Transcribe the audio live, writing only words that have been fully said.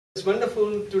It's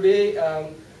wonderful today.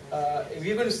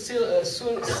 We're going to still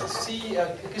soon see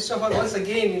Christopher once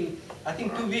again in, I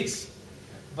think, 2 weeks.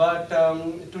 But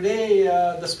today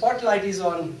the spotlight is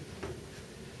on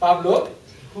Pablo,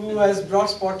 who has brought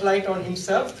spotlight on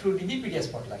himself through DBpedia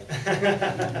Spotlight.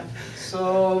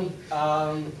 So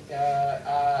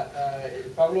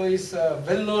Pablo is a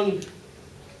well-known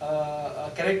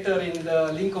character in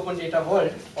the link open data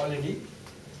world already,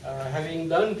 having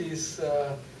done these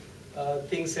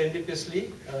things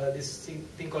serendipitously, this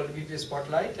thing called DBpedia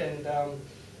Spotlight, and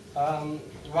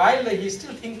while he's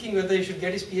still thinking whether he should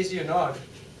get his PhD or not,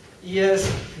 he has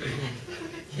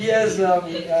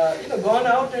gone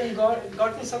out and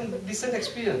gotten some decent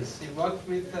experience. He worked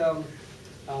with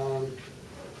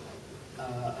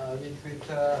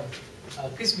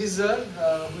Chris Bizzer,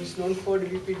 who is known for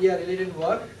DBpedia related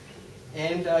work,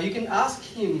 and you can ask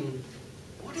him,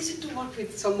 what is it to work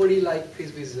with somebody like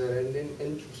Chris Bizzer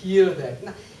and hear that?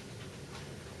 Now,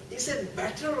 is it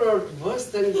better or worse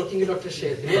than working with Dr.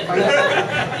 Sheth?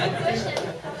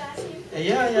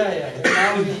 Yeah.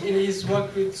 Now he's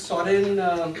worked with Soren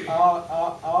and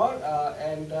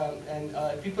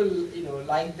people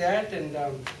like that. And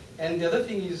the other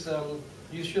thing is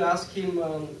you should ask him,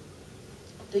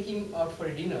 take him out for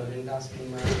a dinner and ask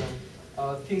him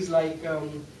things like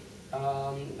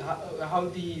how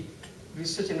the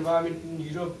research environment in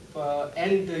Europe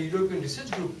and the European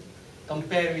research group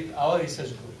compare with our research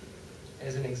group,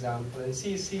 as an example, and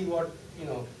see what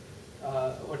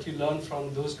what you learn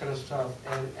from those kind of stuff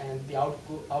and the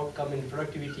outcome and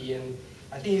productivity. And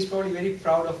I think he's probably very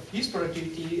proud of his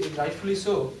productivity, rightfully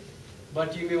so.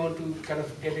 But you may want to kind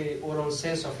of get an overall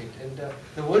sense of it. And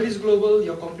the world is global,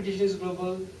 your competition is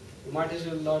global. You might as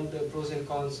well learn the pros and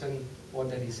cons and what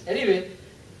that is. Anyway.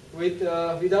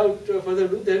 Without further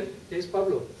ado, then, here's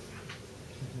Pablo.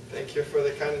 Thank you for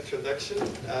the kind introduction.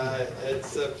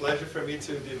 It's a pleasure for me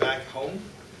to be back home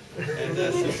and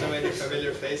see so many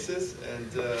familiar faces.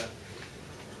 And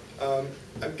I'm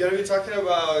going to be talking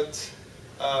about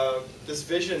this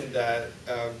vision that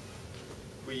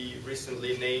we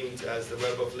recently named as the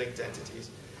Web of Linked Entities.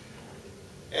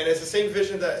 And it's the same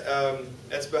vision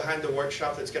that's behind the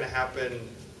workshop that's going to happen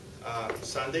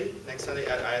next Sunday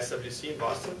at ISWC in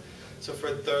Boston. So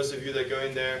for those of you that go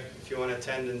in there, if you want to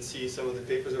attend and see some of the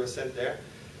papers that were sent there,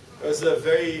 it was a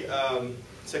very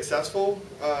successful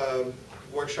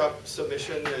workshop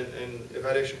submission and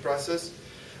evaluation process.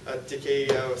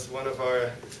 DK was one of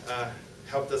our,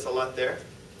 helped us a lot there,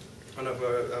 one of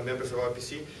our members of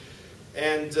RPC.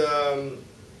 And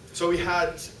so we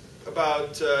had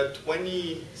about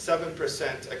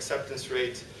 27% acceptance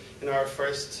rate in our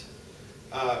first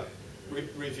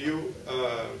review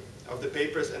of the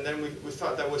papers, and then we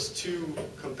thought that was too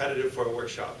competitive for a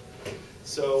workshop.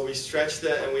 So we stretched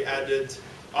that and we added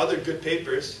other good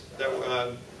papers that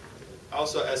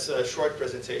also as short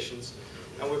presentations,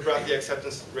 and we brought the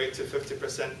acceptance rate to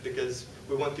 50% because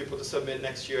we want people to submit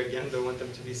next year again. Don't want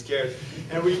them to be scared,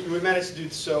 and we managed to do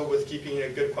so with keeping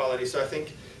it a good quality. So I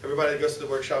think everybody that goes to the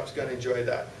workshop is going to enjoy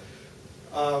that.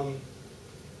 I'm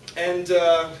going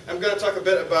to talk a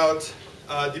bit about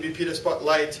DBpedia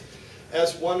Spotlight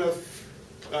as one of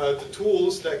the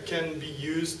tools that can be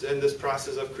used in this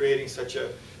process of creating such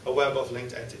a web of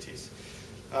linked entities.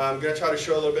 I'm going to try to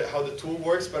show a little bit how the tool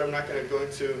works, but I'm not going to go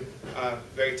into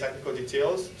very technical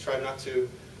details. Try not to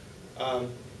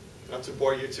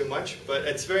bore you too much, but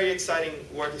it's very exciting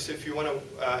work. So if you want to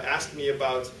ask me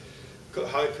about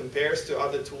how it compares to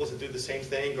other tools that do the same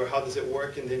thing, or how does it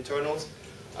work in the internals,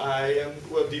 I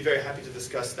will be very happy to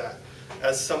discuss that.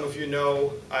 As some of you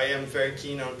know, I am very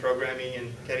keen on programming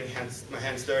and getting my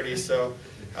hands dirty, so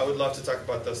I would love to talk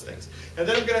about those things. And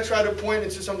then I'm going to try to point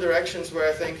into some directions where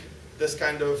I think this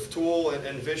kind of tool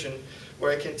and vision,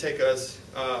 where it can take us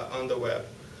on the web.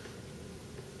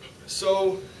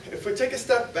 So if we take a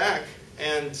step back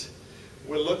and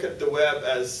we look at the web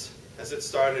as it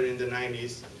started in the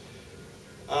 90s,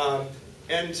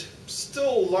 and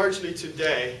still largely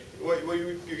today, what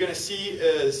you're going to see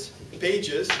is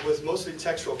pages with mostly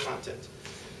textual content.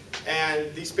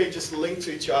 And these pages link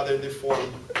to each other and they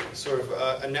form sort of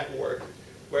a network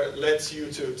where it lets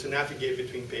you to navigate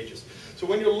between pages. So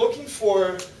when you're looking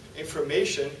for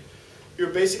information,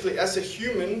 you're basically, as a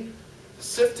human,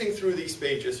 sifting through these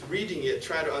pages, reading it,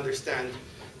 trying to understand,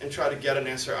 and try to get an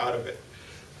answer out of it.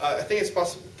 I think it's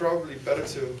probably better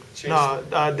to change. No,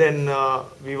 then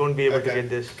we won't be able to get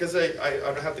this. Because I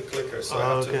don't have the clicker, so I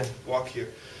have to walk here.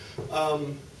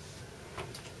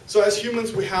 So as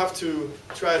humans, we have to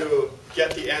try to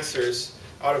get the answers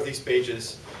out of these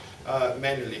pages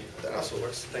manually. That also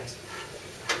works. Thanks.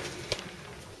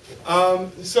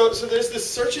 So there's this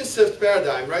search and sift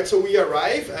paradigm, right? So we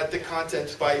arrive at the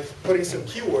content by putting some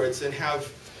keywords and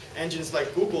have engines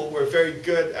like Google who are very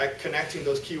good at connecting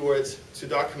those keywords to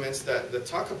documents that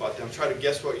talk about them, try to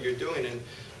guess what you're doing and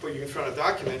put you in front of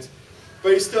documents.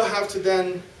 But you still have to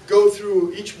then go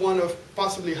through each one of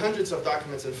possibly hundreds of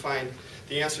documents and find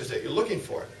the answers that you're looking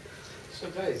for. So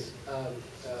guys,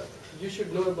 you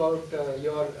should know about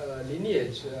your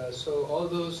lineage. So all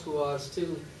those who are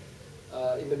still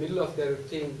in the middle of their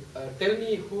thing, tell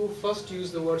me who first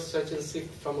used the word search and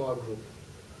sift from our group.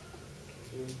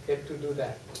 You get to do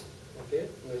that. Okay?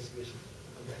 Investigation.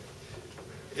 Okay.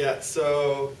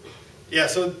 Yeah,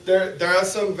 so there are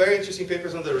some very interesting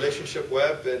papers on the relationship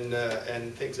web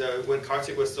and things. When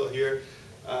Kartik was still here,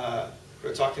 we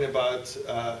were talking about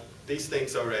these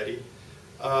things already.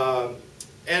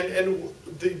 And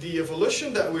the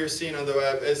evolution that we're seeing on the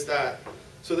web is that,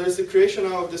 so there's the creation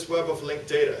of this web of linked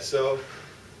data. So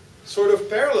sort of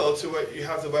parallel to what you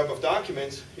have the web of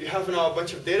documents, you have now a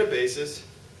bunch of databases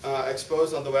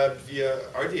exposed on the web via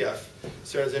RDF,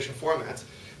 serialization formats,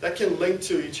 that can link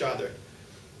to each other.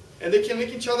 And they can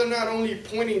link each other not only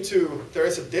pointing to, there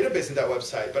is a database in that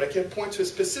website, but I can point to a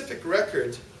specific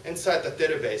record inside that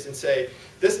database and say,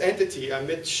 this entity,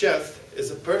 Amit Sheth,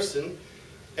 is a person,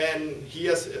 and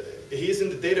he's in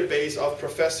the database of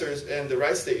professors in the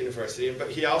Wright State University, but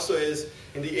he also is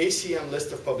in the ACM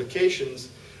list of publications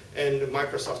and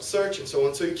Microsoft Search and so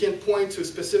on. So you can point to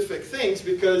specific things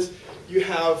because you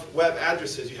have web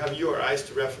addresses, you have URIs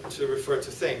to refer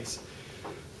to things.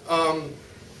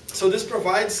 So this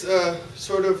provides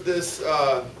sort of this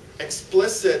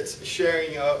explicit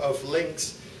sharing of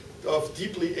links of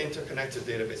deeply interconnected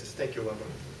databases. Thank you,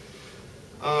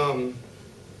 Wamba.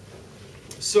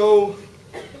 So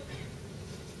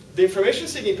the information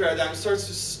seeking paradigm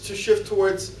starts to shift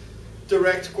towards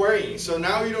direct querying. So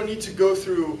now you don't need to go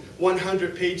through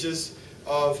 100 pages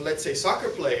of, let's say, soccer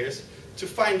players to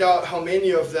find out how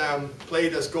many of them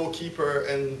played as goalkeeper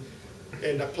in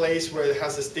a place where it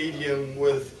has a stadium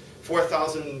with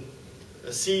 4,000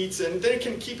 seats, and then you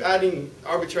can keep adding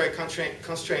arbitrary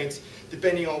constraints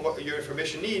depending on what your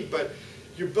information need, but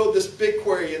you build this big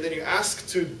query and then you ask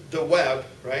to the web,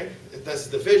 right? That's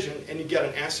the division, and you get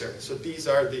an answer. So these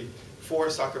are the 4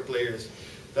 soccer players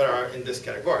that are in this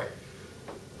category.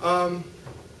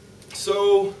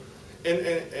 So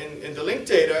in the linked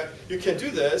data, you can do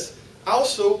this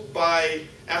also by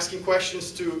asking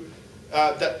questions to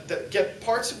that get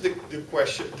parts of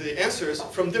the answers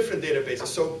from different databases.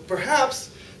 So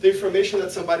perhaps the information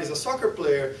that somebody's a soccer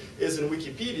player is in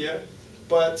Wikipedia,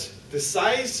 but the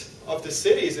size of the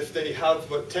cities, if they have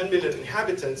about 10 million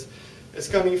inhabitants, is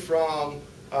coming from,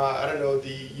 I don't know,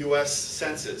 the US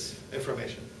Census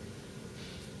information.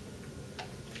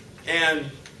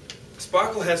 And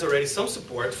Sparkle has already some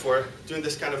support for doing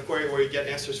this kind of query where you get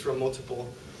answers from multiple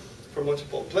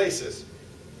places.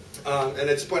 And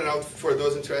it's pointed out for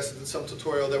those interested in some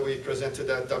tutorial that we presented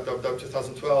at WWW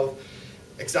 2012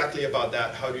 exactly about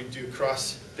that, how do you do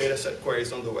cross dataset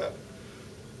queries on the web.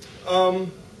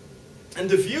 And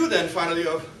the view then finally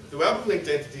of the web of linked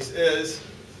entities is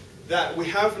that we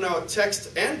have now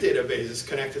text and databases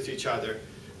connected to each other,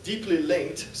 deeply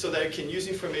linked, so that you can use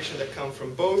information that come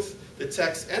from both the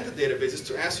text and the databases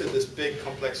to answer this big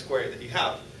complex query that you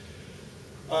have.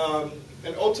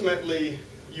 And ultimately,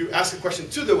 you ask a question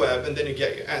to the web and then you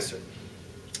get your answer.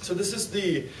 So this is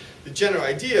the general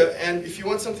idea, and if you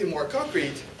want something more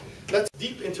concrete, that's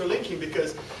deep interlinking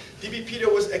because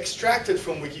DBpedia was extracted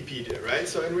from Wikipedia, right?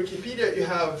 So in Wikipedia you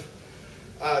have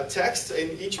text,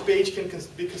 and each page can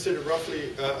be considered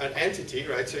roughly an entity,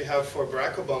 right? So you have for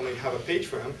Barack Obama, you have a page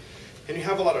for him, and you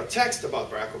have a lot of text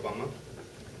about Barack Obama.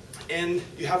 And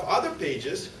you have other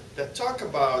pages that talk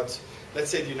about, let's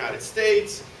say, the United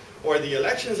States or the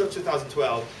elections of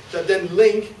 2012 that then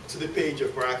link to the page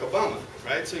of Barack Obama,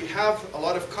 right? So you have a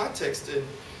lot of context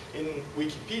in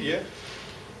Wikipedia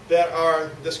that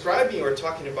are describing or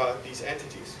talking about these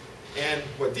entities. And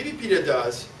what DBpedia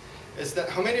does is that,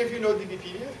 how many of you know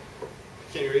DBpedia?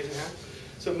 Can you raise your hand?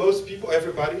 So most people,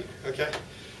 everybody, okay.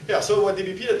 Yeah, so what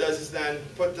DBpedia does is then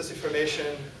put this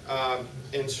information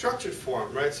in structured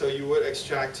form, right? So you would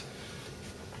extract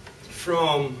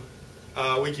from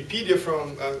Wikipedia,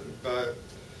 from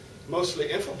mostly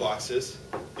info boxes,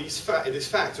 these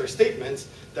facts or statements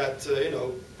that, you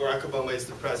know, Barack Obama is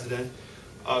the president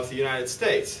of the United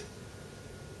States.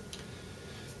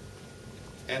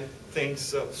 And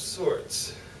things of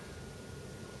sorts.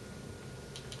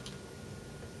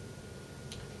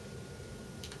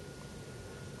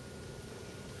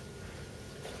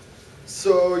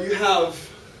 So you have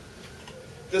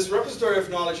this repository of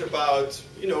knowledge about,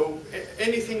 you know,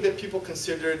 anything that people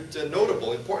considered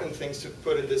notable, important things to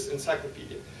put in this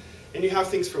encyclopedia. And you have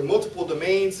things from multiple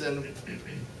domains and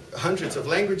hundreds of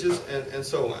languages and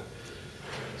so on.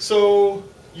 So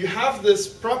you have this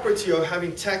property of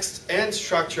having text and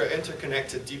structure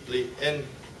interconnected deeply in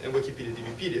Wikipedia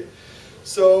DBpedia.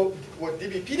 So what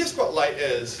DBpedia Spotlight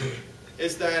is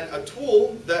then a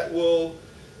tool that will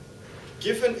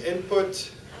give an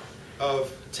input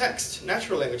of text,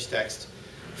 natural language text,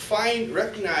 find,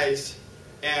 recognize,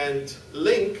 and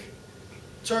link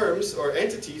terms or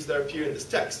entities that appear in this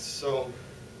text. So,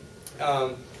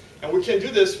 and we can do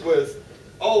this with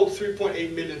all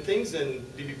 3.8 million things in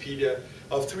DBpedia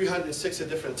of 360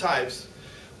 different types,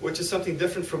 which is something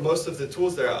different from most of the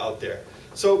tools that are out there.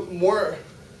 So more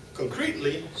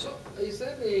concretely... So is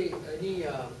there any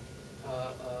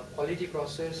quality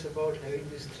process about having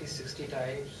these 360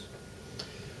 types?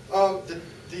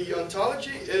 The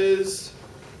ontology is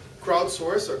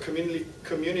crowdsourced or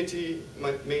community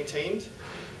maintained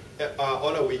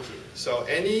on a wiki. So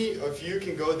any of you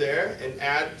can go there and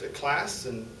add a class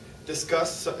and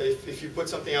discuss. If you put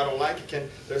something out online,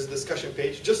 there's a discussion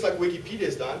page, just like Wikipedia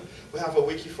has done. We have a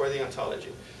wiki for the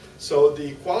ontology. So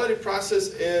the quality process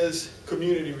is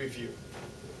community review.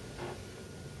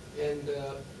 And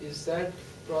is that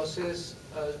process,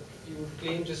 you would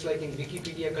claim, just like in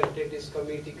Wikipedia, content is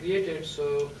community created,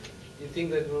 so you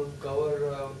think that will cover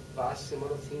a vast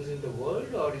amount of things in the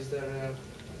world, or is there a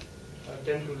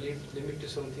attempt to limit to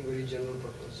something very general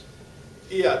purpose?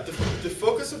 Yeah, the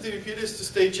focus of DBpedia is to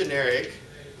stay generic,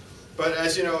 but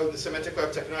as you know, in the semantic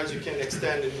web technology, you can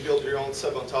extend and build your own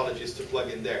sub-ontologies to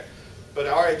plug in there. But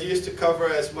our idea is to cover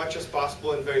as much as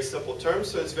possible in very simple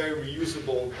terms, so it's very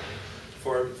reusable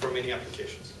for many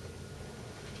applications.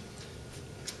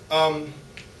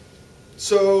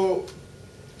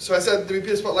 So I said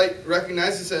DBpedia Spotlight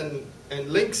recognizes and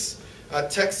links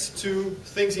text to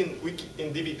things in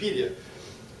DBpedia.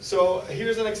 So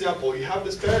here's an example. You have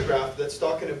this paragraph that's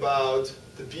talking about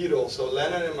the Beatles. So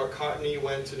Lennon and McCartney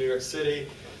went to New York City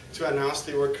to announce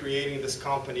they were creating this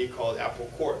company called Apple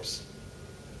Corps.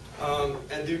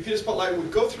 And DBpedia Spotlight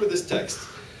would go through this text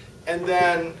and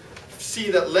then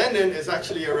see that Lennon is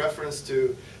actually a reference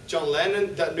to John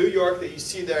Lennon. That New York that you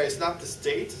see there is not the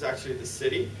state, it's actually the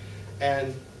city.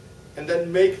 And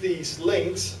then make these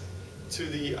links to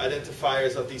the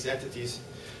identifiers of these entities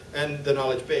and the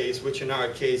knowledge base, which in our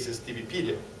case is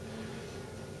DBpedia.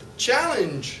 The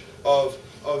challenge of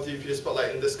DBpedia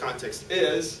Spotlight in this context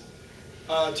is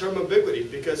term ambiguity,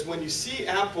 because when you see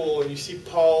Apple and you see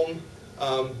Palm,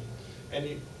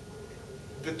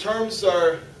 the terms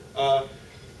are,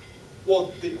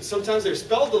 sometimes they're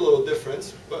spelled a little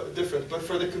different, but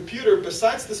for the computer,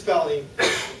 besides the spelling,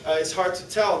 it's hard to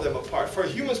tell them apart. For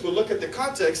humans, we'll look at the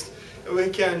context and we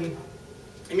can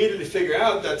immediately figure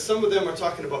out that some of them are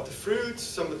talking about the fruit,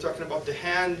 some are talking about the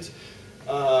hand,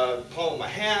 palm of my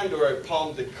hand, or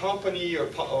palm the company, or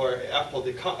apple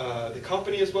the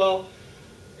company as well.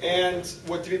 And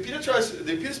what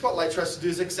DBpedia Spotlight tries to do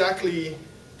is exactly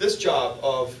this job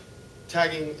of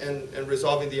tagging and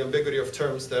resolving the ambiguity of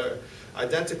terms that are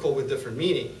identical with different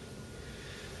meaning.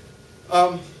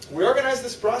 We organize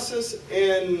this process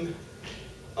in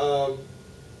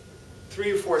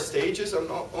 3 or 4 stages.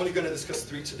 I'm only going to discuss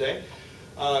 3 today.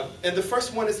 And the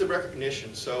first one is the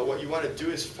recognition. So what you want to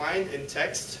do is find in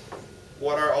text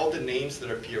what are all the names that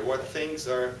appear, what things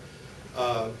are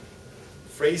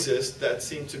phrases that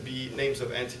seem to be names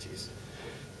of entities.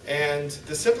 And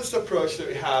the simplest approach that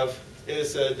we have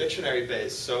is a dictionary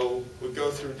base. So we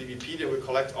go through DBpedia, we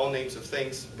collect all names of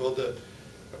things, build a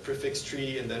prefix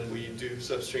tree, and then we do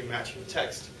substring matching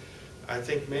text. I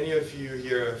think many of you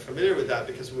here are familiar with that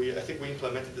because I think we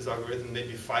implemented this algorithm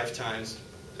maybe 5 times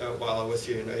while I was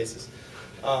here in Kno.e.sis.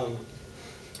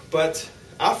 But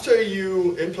after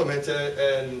you implement it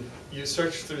and you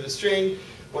search through the string,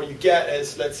 what you get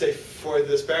is, let's say for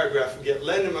this paragraph, we get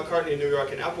Lennon, McCartney, New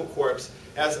York, and Apple Corps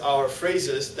as our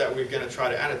phrases that we're going to try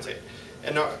to annotate.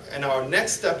 And our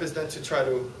next step is then to try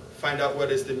to find out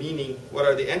what is the meaning, what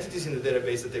are the entities in the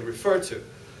database that they refer to.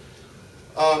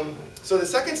 So the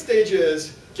second stage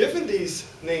is, given these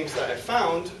names that I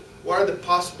found, what are the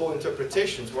possible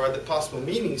interpretations? What are the possible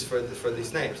meanings for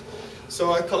these names?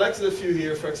 So I collected a few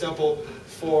here. For example,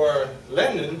 for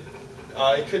Lennon,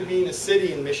 it could mean a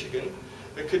city in Michigan.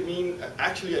 It could mean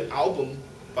actually an album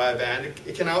by a band.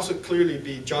 It can also clearly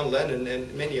be John Lennon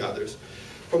and many others.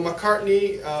 For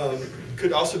McCartney, it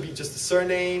could also be just a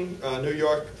surname. New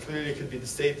York clearly could be the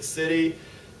state, the city,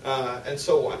 and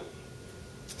so on.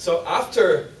 So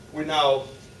after we now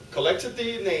collected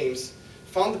the names,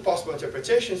 found the possible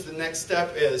interpretations, the next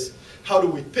step is how do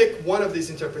we pick one of these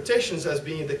interpretations as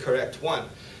being the correct one?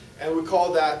 And we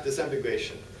call that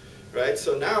disambiguation, right?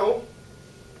 So now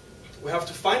we have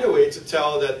to find a way to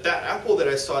tell that that apple that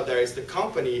I saw there is the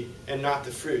company and not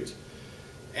the fruit.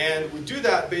 And we do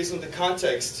that based on the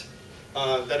context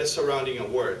that is surrounding a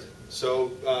word.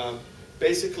 So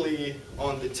basically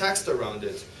on the text around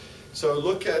it. So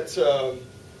look at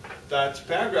that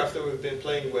paragraph that we've been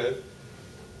playing with.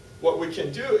 What we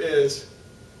can do is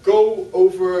go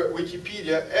over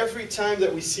Wikipedia every time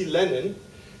that we see Lenin,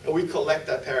 and we collect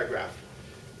that paragraph.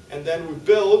 And then we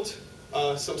build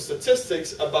some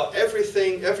statistics about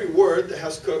everything, every word that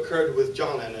has occurred with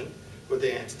John Lennon, with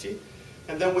the entity.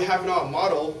 And then we have now a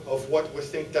model of what we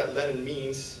think that Lenin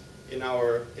means in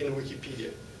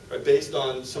Wikipedia, right, based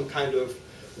on some kind of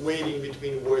weighting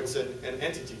between words and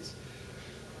entities.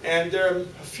 And there are a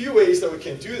few ways that we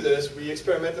can do this. We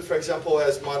experimented, for example,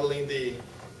 as modeling the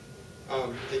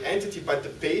entity by the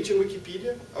page in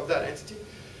Wikipedia of that entity.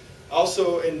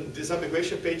 Also, in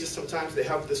disambiguation pages, sometimes they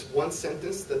have this one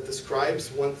sentence that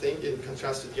describes one thing in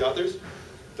contrast to the others.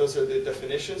 Those are the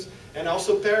definitions. And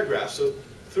also paragraphs. So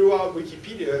throughout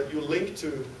Wikipedia, you link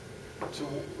to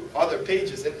other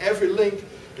pages, and every link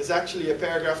is actually a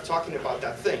paragraph talking about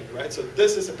that thing, right? So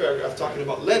this is a paragraph talking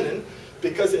about Lenin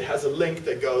because it has a link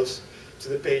that goes to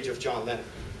the page of John Lennon.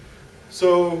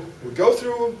 So we go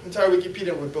through entire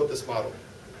Wikipedia and we built this model.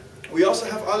 We also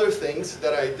have other things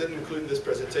that I didn't include in this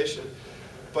presentation,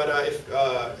 but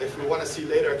if we want to see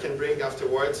later, I can bring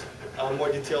afterwards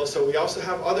more details. So we also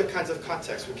have other kinds of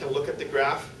context. We can look at the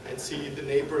graph and see the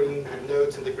neighboring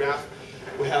nodes in the graph.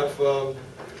 We have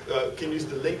can use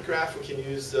the link graph. We can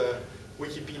use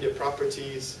Wikipedia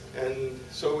properties, and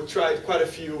so we tried quite a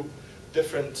few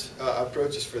different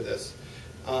approaches for this,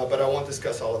 but I won't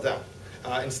discuss all of them.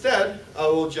 Instead, I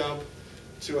will jump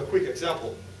to a quick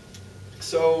example.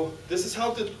 So this is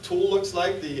how the tool looks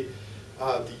like, the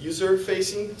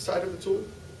user-facing side of the tool.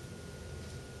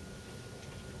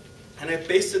 And I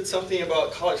pasted something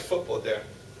about college football there.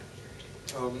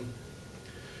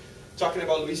 Talking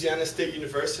about Louisiana State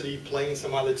University playing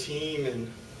some other team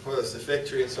and what was the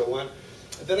victory and so on.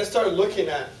 And then I started looking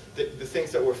at the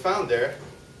things that were found there,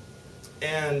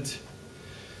 and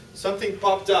something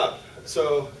popped up.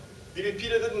 So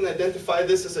DBpedia didn't identify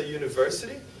this as a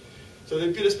university. So the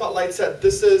DBpedia Spotlight said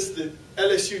this is the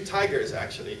LSU Tigers,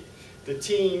 actually, the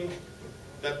team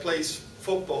that plays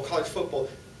football, college football,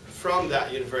 from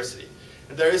that university.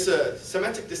 And there is a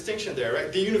semantic distinction there,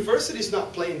 right? The university is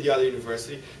not playing the other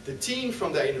university. The team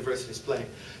from that university is playing.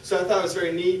 So I thought it was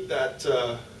very neat that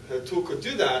the tool could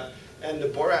do that, and the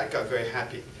Borat got very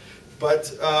happy. But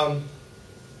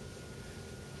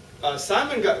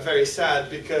Simon got very sad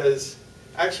because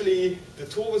actually the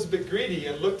tool was a bit greedy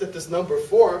and looked at this number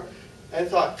 4 and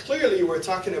thought, clearly we're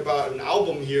talking about an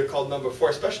album here called number 4,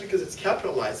 especially because it's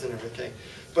capitalized and everything.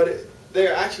 But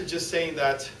they're actually just saying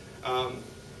that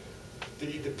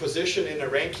the position in a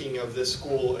ranking of this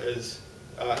school is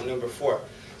number 4.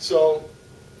 So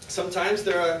sometimes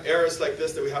there are errors like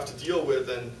this that we have to deal with,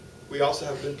 and we also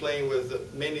have been playing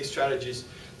with many strategies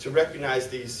to recognize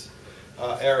these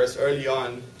errors early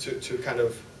on to kind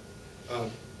of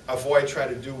avoid trying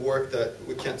to do work that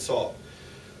we can't solve.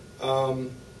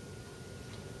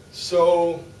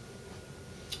 So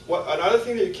another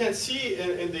thing that you can't see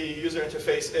in the user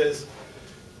interface is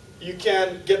you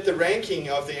can get the ranking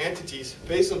of the entities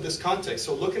based on this context.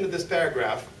 So looking at this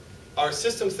paragraph, our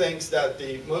system thinks that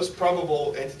the most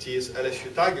probable entity is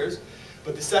LSU Tigers,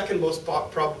 but the second most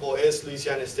probable is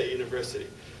Louisiana State University,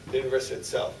 the university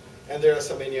itself. And there are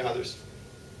so many others.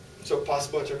 So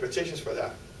possible interpretations for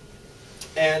that.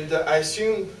 And I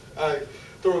assume, I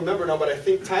don't remember now, but I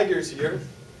think Tigers here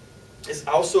is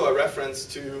also a reference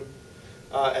to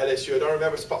LSU. I don't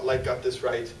remember if Spotlight got this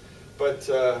right. But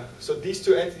so these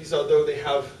two entities, although they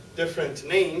have different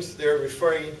names, they're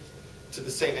referring to the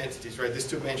same entities, right? These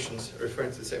two mentions are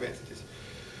referring to the same entities.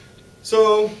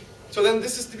 So then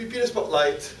this is the DBpedia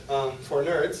Spotlight for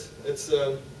nerds. It's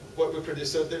what we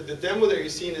produce. So the demo that you're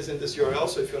seeing is in this URL,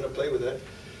 so if you want to play with it.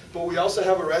 But we also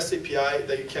have a REST API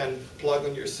that you can plug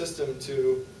on your system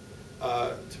to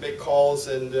make calls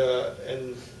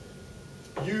and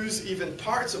use even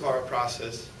parts of our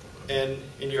process in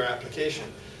your application.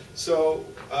 So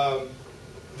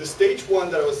the stage 1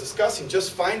 that I was discussing,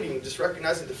 just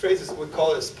recognizing the phrases, we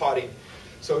call it spotting.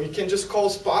 So you can just call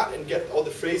spot and get all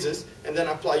the phrases, and then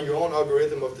apply your own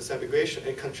algorithm of disambiguation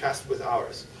and contrast with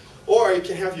ours. Or you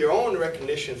can have your own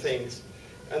recognition things,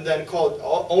 and then call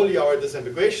only our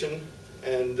disambiguation,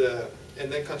 and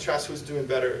then contrast who's doing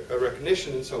better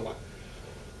recognition and so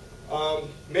on.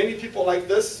 Many people like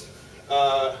this.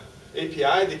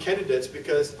 API the candidates,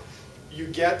 because you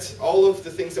get all of the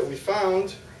things that we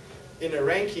found in a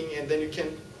ranking, and then you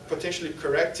can potentially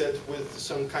correct it with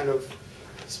some kind of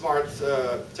smart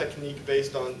technique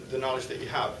based on the knowledge that you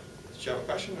have. Did you have a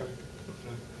question? Or?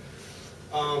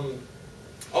 No.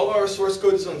 All our source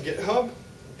code is on GitHub,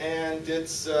 and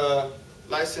it's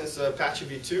licensed Apache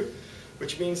v2,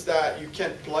 which means that you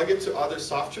can plug it to other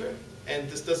software, and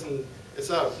this doesn't, it's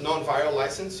a non-viral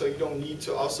license, so you don't need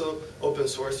to also open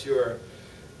source your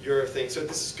thing. So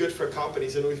this is good for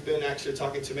companies, and we've been actually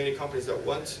talking to many companies that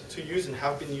want to use and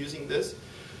have been using this.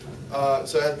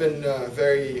 So it has been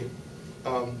very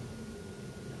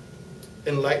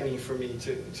enlightening for me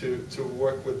to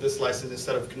work with this license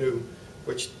instead of GNU,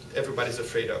 which everybody's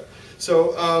afraid of.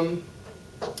 So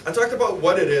I talked about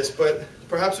what it is, but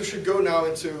perhaps we should go now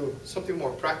into something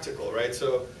more practical, right?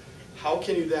 So how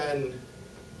can you then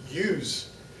use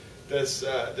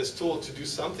this tool to do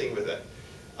something with it?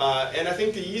 And I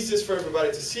think the easiest for everybody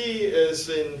to see is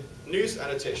in news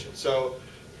annotation. So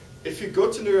if you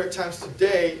go to New York Times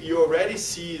today, you already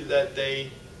see that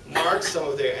they mark some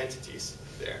of their entities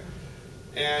there.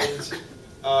 And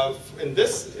in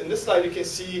this slide, you can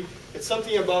see it's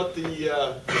something about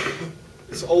the,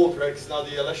 it's old, right, because now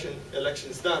the election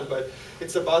is done, but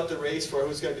it's about the race for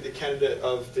who's going to be the candidate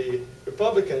of the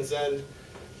Republicans. And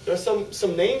there's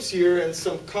some names here and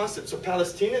some concepts. So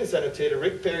Palestinian is annotated,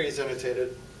 Rick Perry is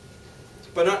annotated,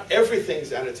 but not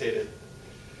everything's annotated.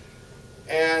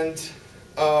 And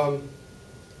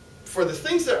for the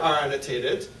things that are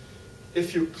annotated,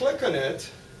 if you click on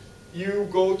it, you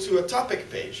go to a topic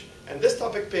page. And this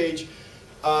topic page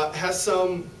has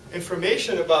some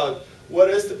information about what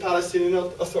is the Palestinian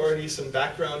Authority, some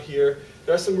background here.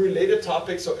 There are some related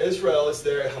topics, so Israel is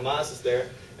there, Hamas is there.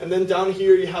 And then down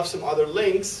here you have some other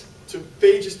links to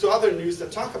pages to other news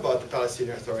that talk about the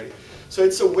Palestinian Authority. So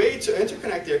it's a way to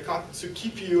interconnect their content, to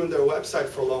keep you on their website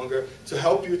for longer, to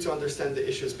help you to understand the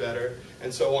issues better,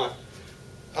 and so on.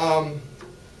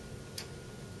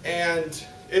 And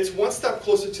it's one step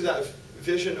closer to that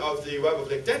vision of the web of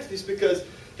linked entities, because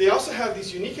they also have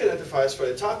these unique identifiers for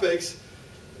the topics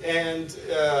and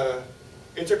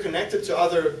interconnected to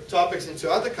other topics and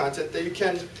to other content that you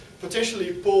can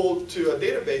potentially pull to a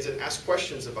database and ask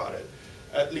questions about it,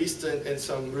 at least in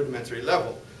some rudimentary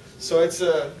level. So it's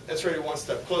really one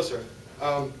step closer.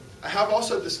 I have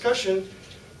also a discussion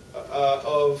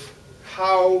of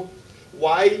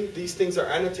why these things are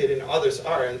annotated and others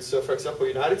aren't. So for example,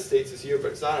 United States is here,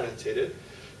 but it's not annotated.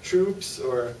 Troops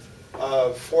or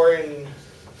foreign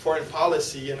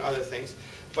policy and other things.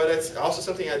 But it's also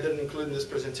something I didn't include in this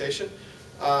presentation.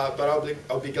 But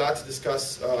I'll be glad to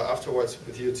discuss afterwards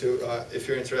with you too, if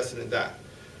you're interested in that.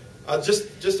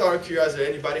 Just out of curiosity,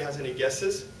 anybody has any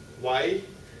guesses? Why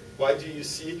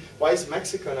is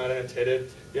Mexico not annotated?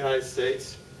 The United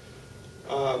States?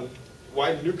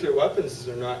 Why nuclear weapons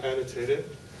are not annotated?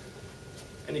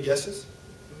 Any guesses?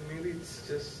 Maybe it's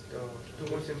just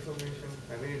too much information.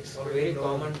 I mean, it's very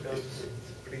common.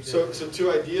 So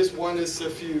two ideas. One is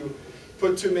if you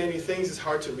put too many things, it's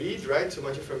hard to read, right? Too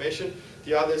much information.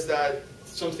 The other is that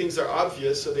some things are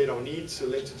obvious, so they don't need to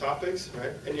link to topics,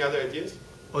 right? Any other ideas?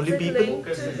 Only people?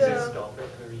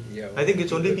 Yeah. I think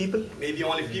it's only people. Maybe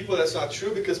only people. That's not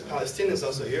true because Palestine is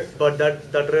also here. But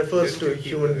that refers to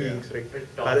human beings, right?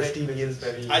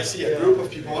 Palestinians. I see a group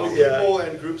of people, only people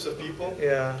and groups of people.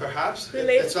 Yeah. Perhaps.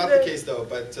 It's not the case though,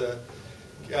 but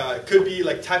it could be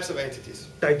like types of entities.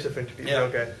 Types of entities. Yeah.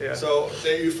 Okay. Yeah. So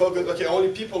there you focus. Okay,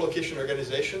 only people, location,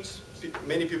 organizations.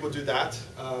 Many people do that.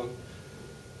 So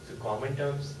common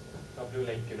terms, probably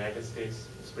like United States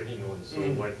is pretty known. So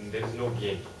there is no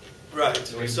gain.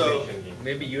 Right. No So gain.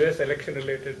 maybe US election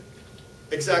related.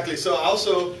 exactly. So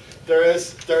also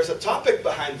there's a topic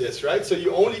behind this, right? So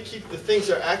you only keep the things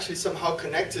that are actually somehow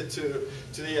connected to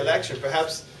the election.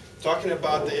 Perhaps talking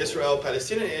about the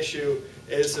Israel-Palestinian issue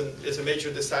is a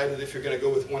major decider if you're going to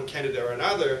go with one candidate or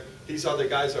another. These other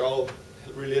guys are all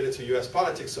related to U.S.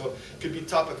 politics, so it could be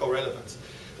topical relevance.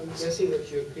 I'm guessing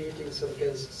that you're creating some kind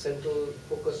of central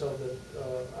focus on the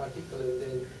article and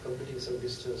then computing some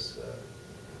distance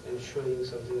and showing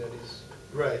something that is...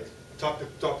 Right,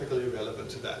 topically relevant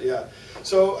to that, yeah.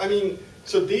 So, I mean,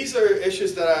 so these are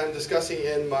issues that I'm discussing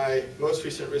in my most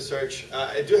recent research.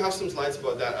 I do have some slides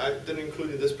about that. I didn't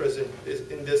include in this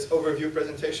overview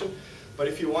presentation, but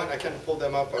if you want, I can pull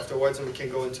them up afterwards and we can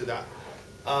go into that.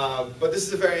 But this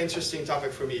is a very interesting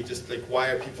topic for me, just like why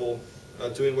are people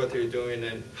doing what they're doing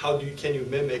and how can you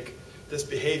mimic this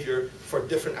behavior for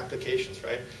different applications,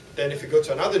 right? Then if you go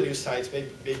to another news site,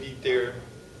 maybe their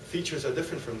features are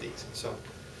different from these. So,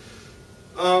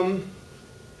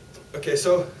 okay,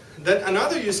 so Then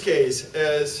another use case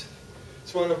is,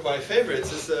 it's one of my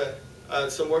favorites, is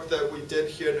some work that we did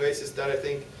here at Kno.e.sis that I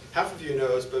think half of you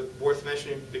knows, but worth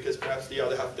mentioning because perhaps the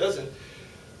other half doesn't.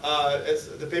 It's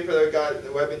the paper that we got,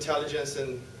 the Web Intelligence,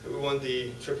 and we won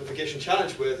the Triplification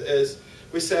Challenge with, is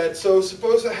we said, so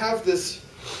suppose I have this,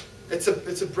 it's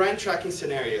a brand tracking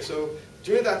scenario. So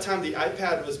during that time, the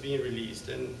iPad was being released,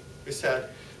 and we said,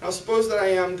 now suppose that I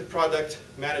am the product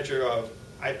manager of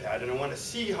iPad, and I want to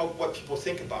see what people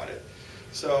think about it.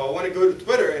 So I want to go to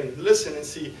Twitter and listen and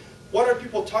see what are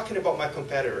people talking about my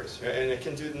competitors, right? And I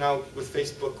can do it now with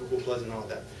Facebook, Google Plus, and all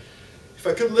that. If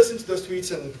I could listen to those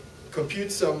tweets and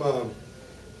compute some,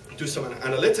 do some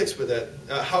analytics with it,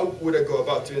 how would I go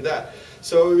about doing that?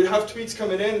 So we would have tweets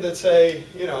coming in that say,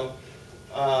 you know,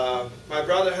 my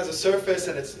brother has a Surface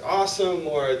and it's awesome,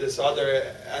 or this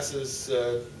other Asus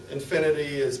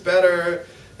Infinity is better,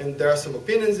 and there are some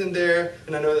opinions in there,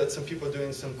 and I know that some people are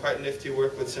doing some quite nifty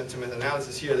work with sentiment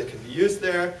analysis here that can be used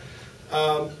there.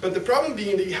 But the problem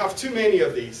being that you have too many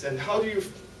of these, and how do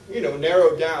you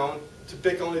narrow down to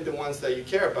pick only the ones that you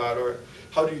care about, or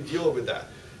how do you deal with that?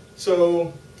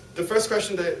 So the first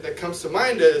question that comes to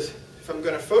mind is, if I'm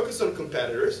going to focus on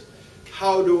competitors,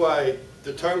 how do I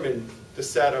determine the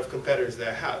set of competitors that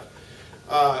I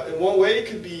have? In one way, it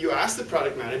could be you ask the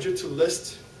product manager to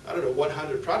list, I don't know,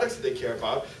 100 products that they care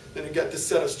about, then you get this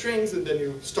set of strings, and then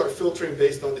you start filtering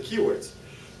based on the keywords.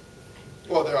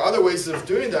 Well, there are other ways of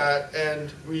doing that,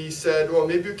 and we said, well,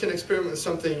 maybe we can experiment with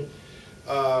something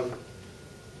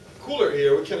cooler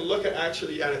here. We can look at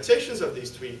actually annotations of these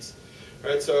tweets,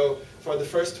 right? So for the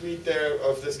first tweet there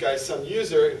of this guy's some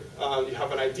user, you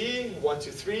have an ID,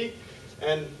 123,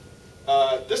 and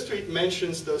this tweet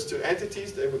mentions those two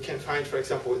entities that we can find, for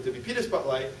example, with DBpedia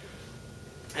Spotlight,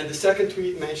 and the second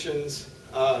tweet mentions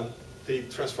the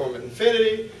transformer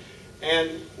infinity.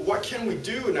 And what can we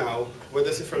do now with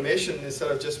this information instead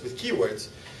of just with keywords?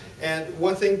 And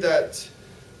one thing that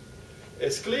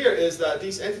is clear is that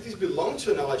these entities belong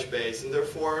to a knowledge base and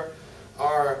therefore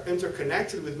are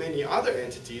interconnected with many other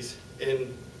entities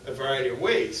in a variety of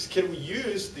ways. Can we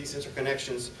use these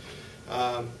interconnections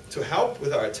to help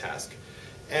with our task?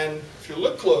 And if you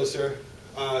look closer,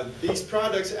 these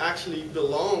products actually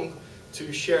belong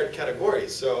to shared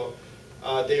categories. So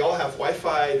they all have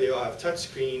Wi-Fi, they all have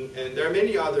touchscreen, and there are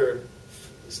many other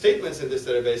statements in this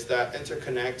database that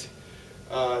interconnect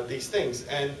these things.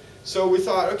 And so we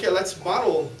thought, okay, let's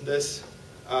model this,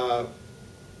 the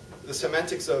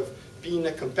semantics of being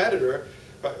a competitor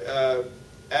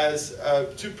as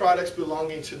two products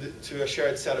belonging to a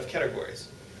shared set of categories.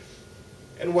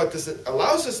 And what this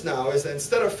allows us now is that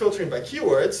instead of filtering by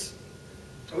keywords,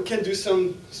 we can do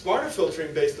some smarter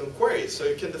filtering based on queries. So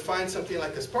you can define something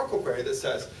like a Sparkle query that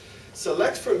says,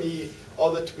 select for me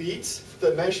all the tweets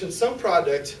that mention some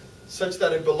product such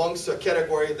that it belongs to a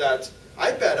category that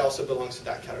iPad also belongs to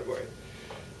that category.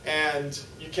 And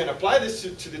you can apply this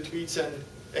to the tweets and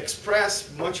express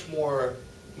much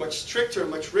stricter,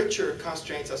 much richer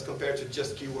constraints as compared to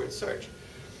just keyword search.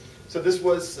 So this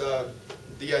was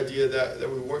the idea that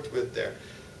we worked with there.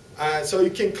 So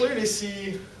you can clearly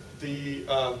see the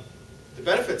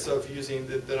benefits of using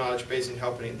the knowledge base in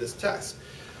helping this task.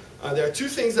 There are two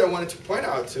things that I wanted to point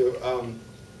out to.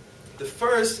 The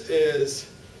first is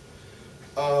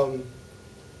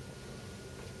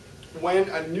when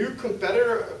a new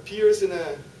competitor appears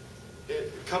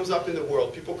it comes up in the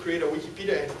world, people create a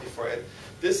Wikipedia entity for it.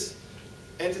 This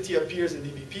entity appears in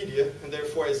DBpedia and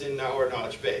therefore is in our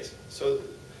knowledge base. So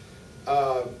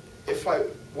if I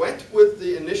went with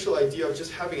the initial idea of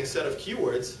just having a set of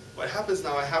keywords, what happens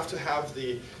now, I have to have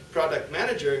the product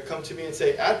manager come to me and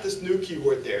say, add this new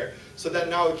keyword there, so that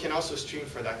now it can also stream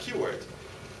for that keyword.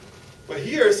 But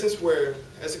here, since we're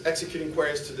executing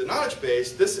queries to the knowledge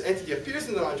base, this entity appears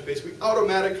in the knowledge base, we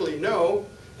automatically know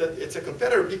that it's a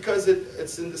competitor because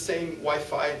it's in the same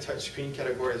Wi-Fi and touchscreen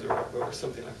categories or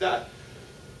something like that.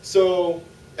 So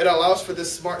it allows for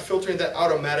this smart filtering that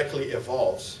automatically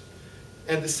evolves.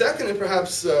 And the second and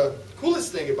perhaps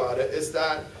coolest thing about it is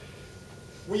that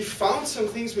we found some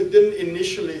things we didn't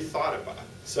initially thought about.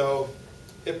 So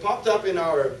it popped up in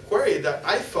our query that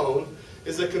iPhone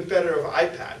is a competitor of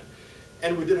iPad.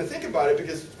 And we didn't think about it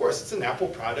because, of course, it's an Apple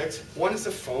product. One is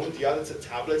a phone, the other is a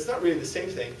tablet. It's not really the same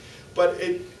thing. But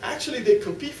actually, they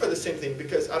compete for the same thing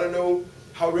because I don't know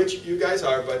how rich you guys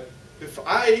are, but if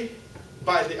I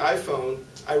buy the iPhone,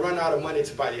 I run out of money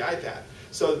to buy the iPad.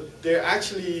 So they're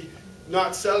actually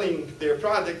not selling their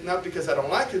product, not because I don't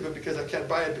like it, but because I can't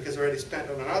buy it because I already spent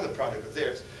on another product of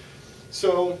theirs.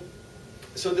 So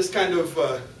this kind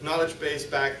of knowledge-based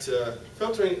backed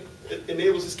filtering, it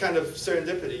enables this kind of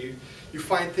serendipity. You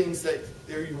find things that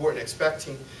you weren't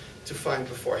expecting. to find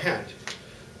beforehand.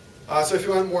 So if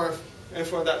you want more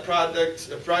info on that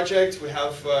project, we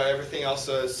have everything else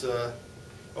as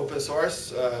open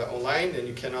source online, and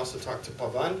you can also talk to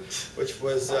Pavan, which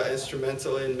was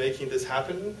instrumental in making this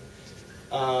happen.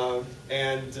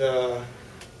 And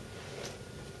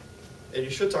you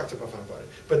should talk to Pavan about it.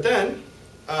 But then,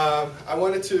 I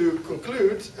wanted to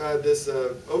conclude this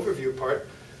overview part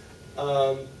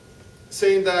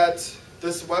saying that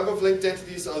this web of linked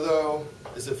entities, although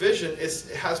is a vision, it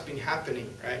has been happening,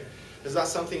 right? It's not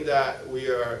something that we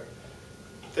are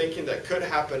thinking that could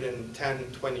happen in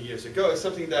 10, 20 years ago. It's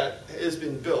something that has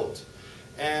been built.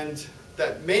 And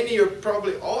that many or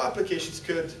probably all applications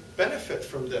could benefit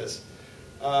from this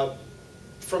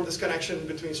connection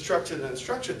between structured and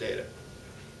unstructured data.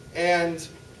 And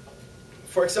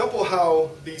for example,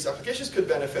 how these applications could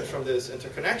benefit from this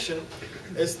interconnection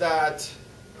is that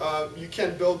you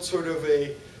can build sort of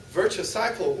a virtuous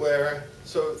cycle where,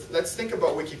 so let's think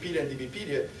about Wikipedia and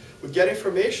DBpedia. We get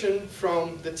information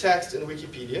from the text in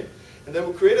Wikipedia, and then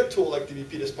we'll create a tool like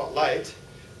DBpedia Spotlight,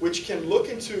 which can look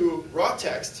into raw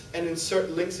text and insert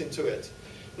links into it.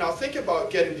 Now think about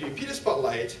getting DBpedia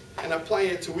Spotlight and applying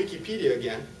it to Wikipedia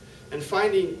again, and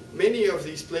finding many of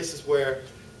these places where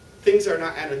things are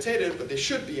not annotated, but they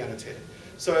should be annotated.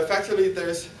 So effectively,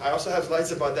 I also have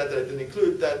slides about that I didn't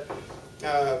include, that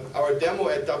our demo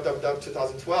at DBpedia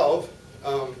 2012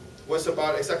 was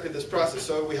about exactly this process.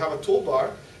 So we have a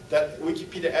toolbar that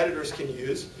Wikipedia editors can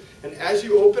use, and as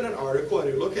you open an article and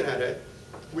you're looking at it,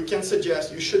 we can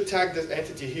suggest you should tag this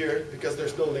entity here because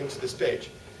there's no link to this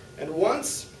page. And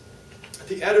once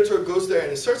the editor goes there and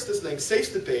inserts this link, saves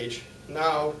the page,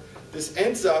 now this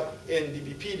ends up in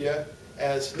DBpedia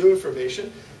as new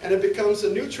information, and it becomes a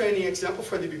new training example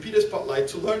for DBpedia Spotlight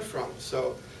to learn from.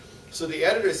 So the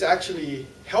editor is actually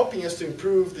helping us to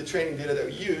improve the training data that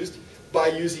we used by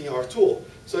using our tool.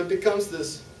 So it becomes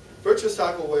this virtuous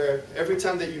cycle where every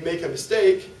time that you make a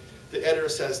mistake, the editor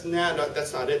says, nah, no,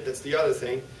 that's not it, that's the other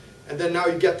thing. And then now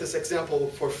you get this example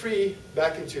for free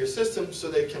back into your system so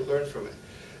they can learn from it.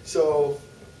 So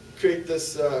create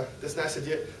this, this nice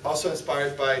idea, also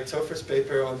inspired by Topher's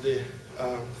paper on the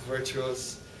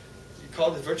virtuous, you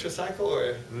call it virtuous cycle,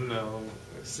 or? No,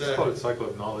 it's called cycle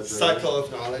of knowledge. Cycle of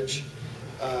knowledge.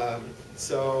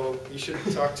 So you should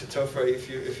talk to Topher if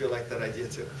you like that idea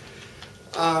too.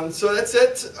 So that's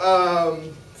it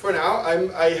for now.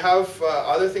 I have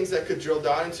other things I could drill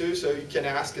down into, so you can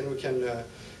ask and we can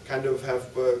kind of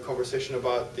have a conversation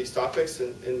about these topics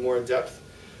in more depth.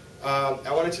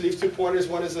 I wanted to leave 2 pointers.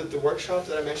 One is the workshop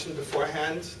that I mentioned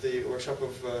beforehand, the workshop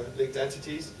of linked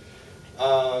entities.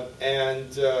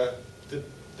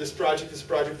 This project is a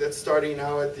project that's starting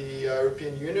now at the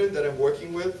European Union that I'm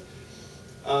working with.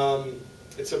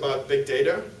 It's about big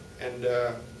data, and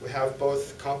we have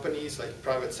both companies like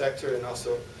private sector and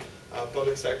also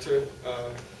public sector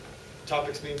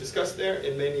topics being discussed there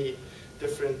in many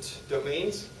different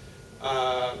domains.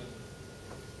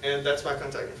 And that's my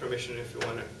contact information if you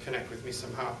want to connect with me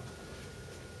somehow.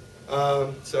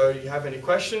 So you have any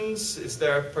questions? Is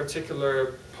there a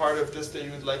particular part of this that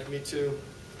you would like me to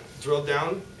drill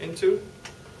down into?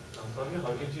 How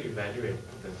did you evaluate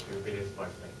the DBpedia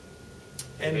Spotlight?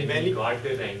 And when many we got the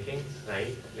rankings,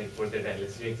 right? Like for that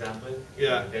LSD example,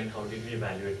 yeah. Then how did we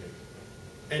evaluate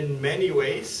it? In many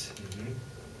ways. Mm-hmm.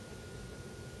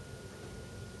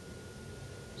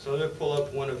 So let me pull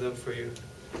up one of them for you.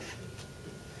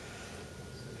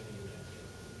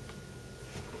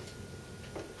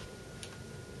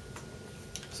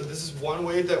 So this is one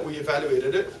way that we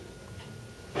evaluated it.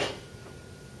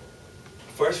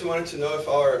 First, we wanted to know if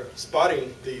our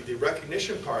spotting, the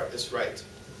recognition part, is right.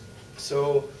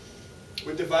 So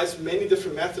we devised many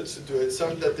different methods to do it,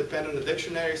 some that depend on the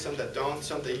dictionary, some that don't,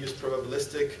 some that use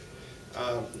probabilistic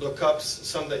lookups,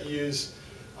 some that use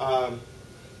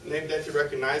named entity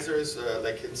recognizers,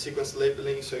 like in sequence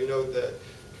labeling. So you know that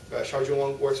Xiaojun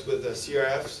Wang works with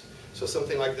CRFs, so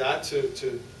something like that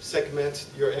to segment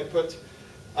your input.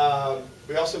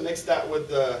 We also mix that with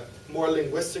the more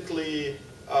linguistically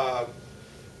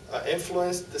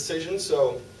influenced decisions.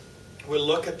 So we'll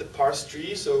look at the parse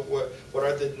tree. So what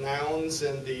are the nouns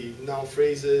and the noun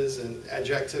phrases and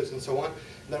adjectives and so on.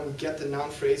 And then we get the noun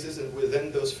phrases, and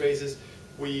within those phrases,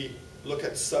 we look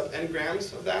at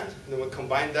sub-n-grams of that, and then we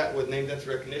combine that with named entity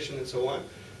recognition and so on.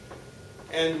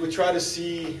 And we try to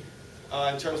see,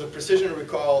 in terms of precision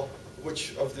recall,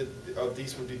 which of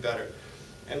these would be better.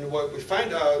 And what we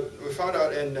found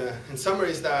out in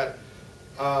summary is that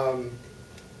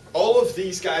all of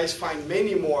these guys find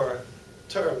many more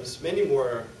terms, many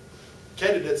more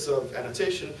candidates of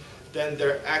annotation than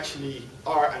there actually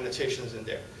are annotations in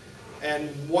there. And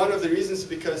one of the reasons is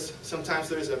because sometimes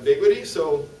there is ambiguity.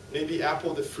 So maybe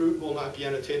Apple the fruit will not be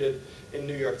annotated in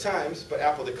New York Times, but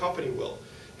Apple the company will.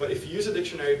 But if you use a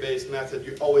dictionary-based method,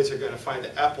 you always are going to find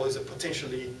that Apple is a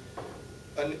potentially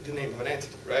the name of an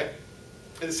entity, right?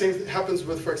 And the same happens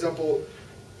with, for example,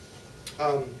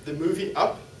 the movie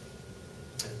Up.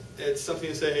 It's something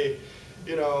to say,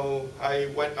 you know, I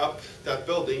went up that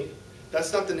building.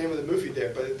 That's not the name of the movie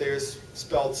there, but there's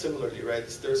spelled similarly, right?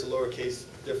 There's a lowercase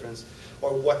difference.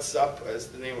 Or What's Up as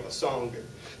the name of a song.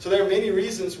 So there are many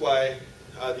reasons why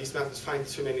these methods find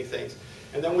too many things.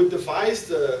 And then we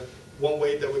devised one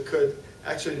way that we could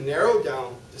actually narrow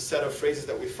down the set of phrases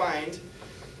that we find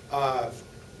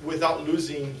without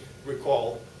losing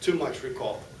recall, too much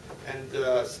recall. And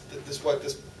this is what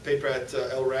this paper at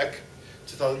LREC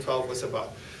 2012 was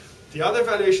about. The other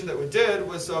evaluation that we did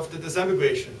was of the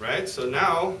disambiguation, right? So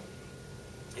now,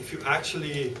 if you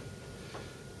actually,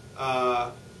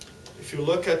 if you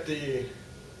look at the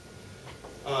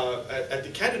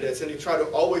candidates and you try to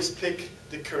always pick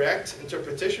the correct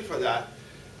interpretation for that,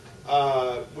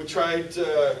 we tried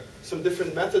some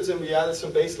different methods and we added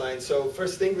some baselines. So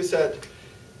first thing we said,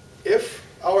 if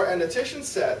our annotation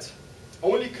set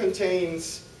only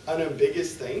contains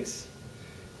unambiguous things,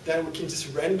 then we can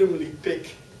just randomly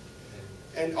pick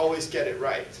and always get it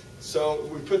right. So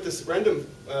we put this random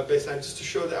baseline just to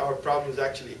show that our problem is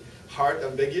actually hard,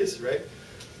 ambiguous, right?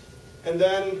 And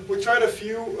then we tried a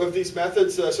few of these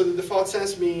methods. So the default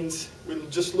sense means we'll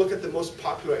just look at the most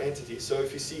popular entities. So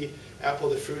if you see Apple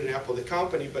the fruit and Apple the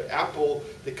company, but Apple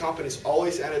the company is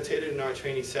always annotated in our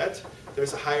training set,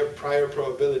 there's a higher prior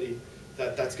probability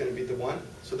that that's going to be the one.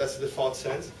 So that's the default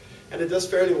sense. And it does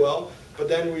fairly well, but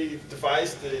then we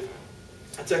devised a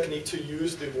technique to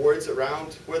use the words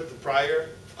around with the prior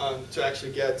to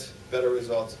actually get better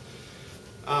results.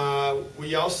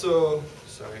 We also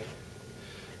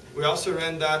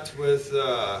ran that with,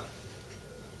 the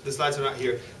slides are not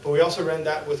here, but we also ran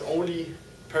that with only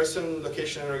person,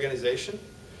 location, and organization.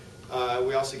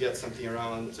 We also get something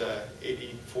around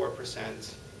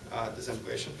 84%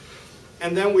 disambiguation.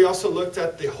 And then we also looked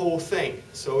at the whole thing.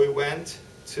 So we went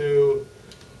to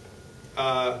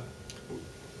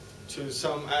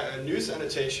some news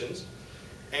annotations,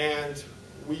 and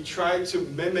we tried to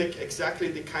mimic exactly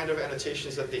the kind of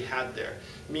annotations that they had there.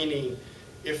 Meaning,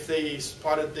 if they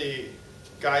spotted the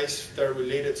guys that are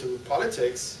related to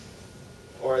politics,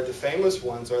 or the famous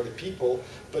ones, or the people,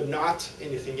 but not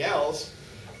anything else,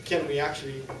 can we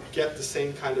actually get the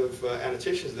same kind of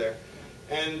annotations there?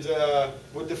 And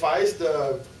we devised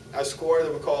a score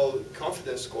that we call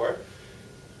confidence score,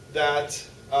 that,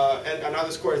 and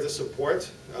another score is the support,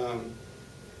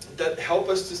 that help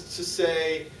us to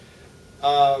say,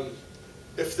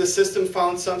 if the system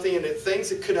found something and it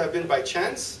thinks it could have been by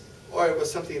chance, or it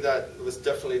was something that was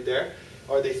definitely there,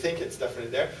 or they think it's definitely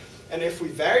there. And if we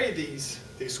vary these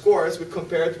scores, we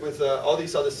compare it with all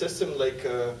these other systems like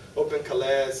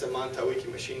OpenCalais, Samantha,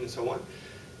 Wikimachine, and so on.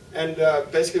 And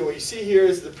basically what you see here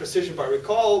is the precision by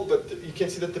recall, but you can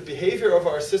see that the behavior of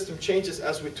our system changes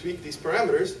as we tweak these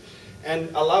parameters and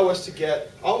allow us to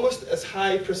get almost as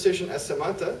high precision as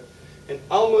Samantha and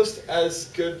almost as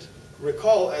good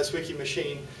recall as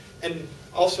Wikimachine, and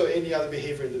also any other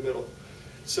behavior in the middle.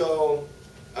 So,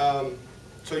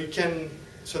 so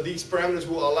these parameters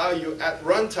will allow you at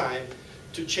runtime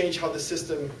to change how the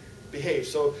system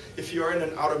behaves. So if you're in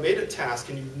an automated task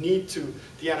and you need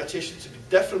the annotation to be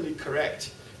definitely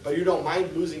correct, but you don't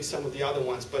mind losing some of the other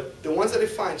ones, but the ones that it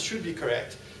finds should be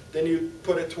correct, then you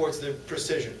put it towards the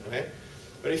precision, right?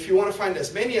 But if you want to find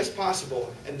as many as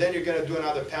possible, and then you're going to do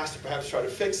another pass to perhaps try to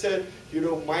fix it, you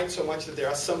don't mind so much that there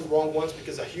are some wrong ones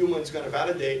because a human is going to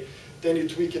validate, then you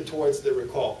tweak it towards the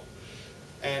recall.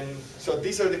 And so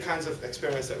these are the kinds of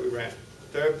experiments that we ran.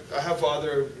 I have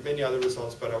many other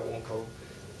results, but I won't go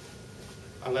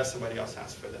unless somebody else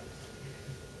asks for them.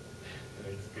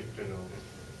 It's good to know.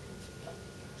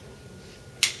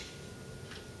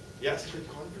 Yes? The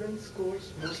confidence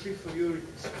scores, mostly for you,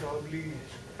 it's probably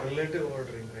relative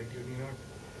ordering, right? You need not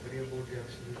worry about the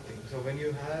absolute thing. So when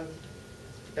you have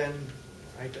 10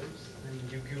 items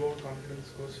and you give out confidence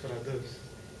scores for others,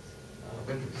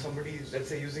 when somebody is, let's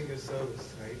say, using your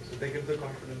service, right? So they get the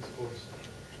confidence scores.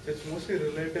 So it's mostly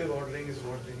relative ordering is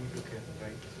what they need to get,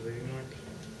 right? So they need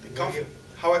not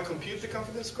how I compute the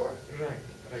confidence score?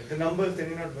 Right. The numbers, they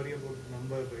need not worry about the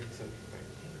number by itself,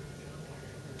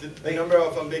 right? The number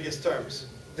of ambiguous terms.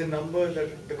 The number,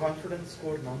 the confidence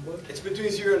score number? It's between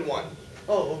 0 and 1.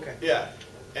 Oh, okay. Yeah.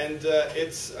 And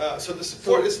it's, so the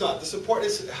support is not. The support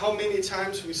is how many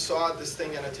times we saw this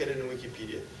thing annotated in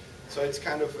Wikipedia. So it's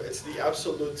kind of, it's the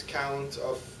absolute count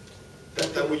of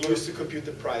that we use to compute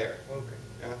the prior. Okay.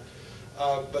 Yeah.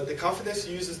 But the confidence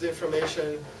uses the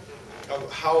information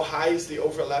of how high is the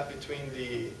overlap between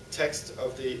the text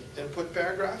of the input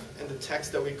paragraph and the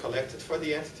text that we collected for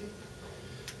the entity.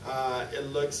 It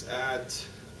looks at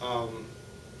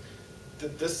the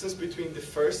distance between the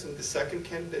first and the second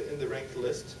candidate in the ranked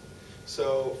list.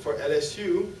 So for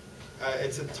LSU,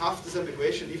 it's a tough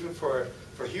disambiguation even for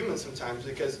humans sometimes,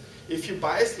 because if you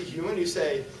bias the human, you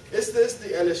say, is this the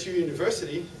LSU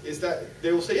university? Is that,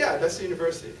 they will say, yeah, that's the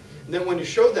university. And then when you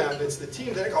show them it's the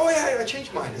team, they're like, oh yeah, I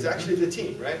changed mine. It's actually the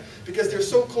team, right? Because they're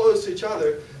so close to each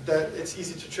other that it's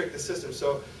easy to trick the system.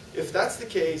 So if that's the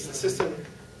case, the system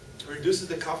reduces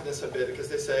the confidence a bit, because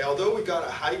they say, although we got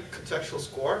a high contextual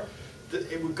score,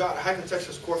 we got a high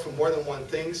contextual score for more than one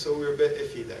thing, so we're a bit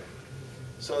iffy there.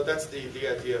 So that's the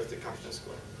idea of the confidence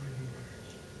score.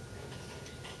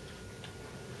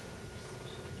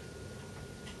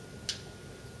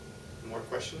 More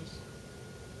questions?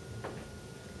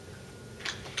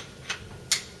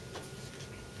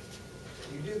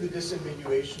 You do the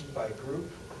disambiguation by group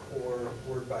or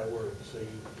word by word. So you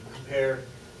compare,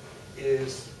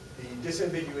 is the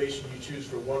disambiguation you choose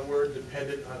for one word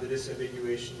dependent on the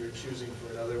disambiguation you're choosing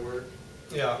for another word?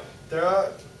 Yeah, there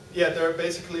are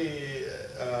basically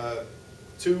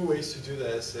two ways to do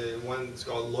this. One is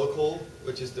called local,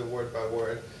 which is the word by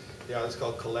word. The other is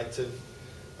called collective.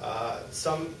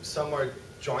 Some are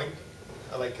joint,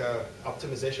 like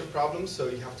optimization problems. So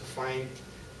you have to find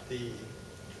the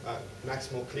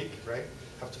maximal click, right?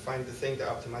 Have to find the thing that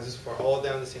optimizes for all of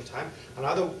them at the same time. And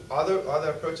other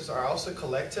approaches are also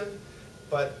collective,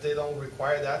 but they don't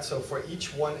require that. So for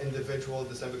each one individual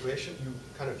disambiguation, you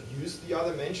kind of use the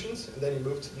other mentions, and then you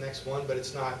move to the next one, but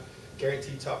it's not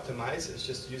guaranteed to optimize. It's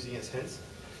just using as hints.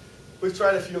 We've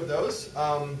tried a few of those.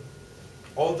 All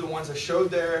of the ones I showed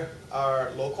there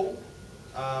are local.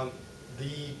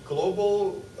 The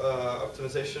global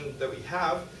optimization that we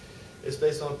have is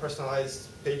based on personalized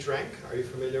page rank. Are you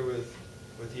familiar with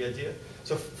the idea?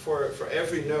 So for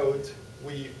every node,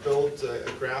 we build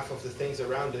a graph of the things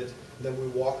around it, and then we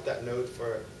walk that node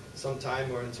for some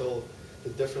time or until the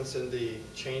difference in the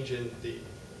change in the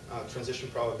transition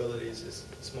probabilities is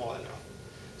small enough.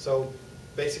 So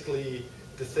basically,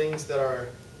 the things that are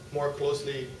more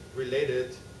closely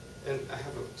related, and I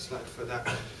have a slide for that,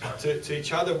 to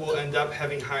each other will end up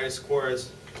having higher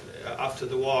scores after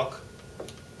the walk.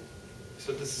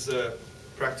 So this is a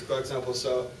practical example.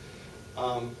 So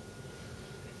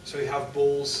you have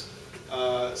Bulls,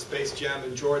 Space Jam,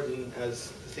 and Jordan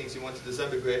as the things you want to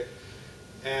disambiguate.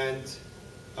 And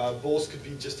Bulls could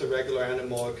be just a regular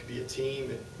animal, it could be a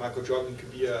team. Michael Jordan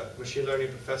could be a machine learning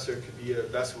professor, it could be a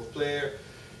basketball player.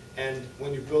 And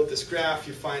when you build this graph,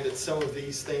 you find that some of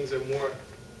these things are more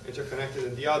interconnected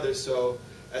than the others. So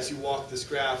as you walk this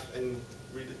graph and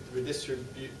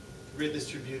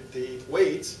redistribute the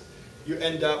weights, you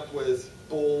end up with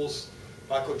Bulls,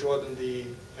 Michael Jordan, the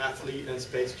athlete, and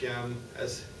Space Jam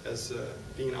as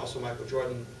being also Michael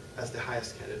Jordan as the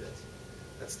highest candidate.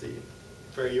 That's the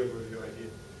very overview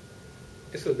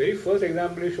idea. So the very first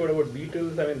example you showed about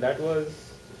Beatles, I mean that was,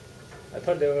 I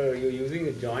thought you're using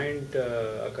a joint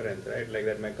occurrence, right? Like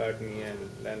that McCartney and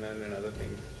Lennon and other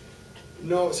things.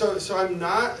 No, so I'm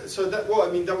not, well,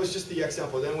 I mean, that was just the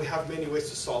example. Then we have many ways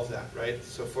to solve that, right?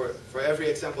 So for every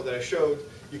example that I showed,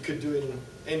 you could do it in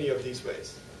any of these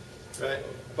ways, right?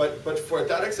 But for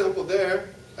that example there,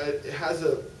 it has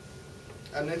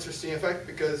an interesting effect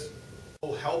because it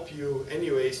will help you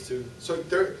anyways to, so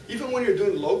there, even when you're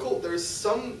doing local, there's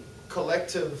some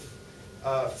collective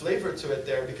flavor to it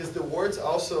there because the words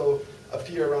also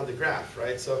appear around the graph,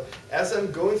 right? So as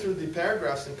I'm going through the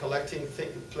paragraphs and collecting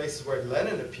places where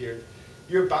Lennon appeared,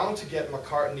 you're bound to get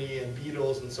McCartney and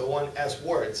Beatles and so on as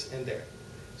words in there.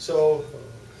 So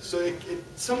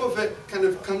some of it kind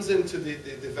of comes into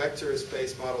the vector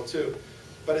space model too,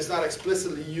 but it's not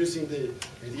explicitly using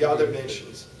the other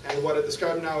mentions. And what I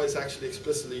described now is actually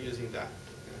explicitly using that.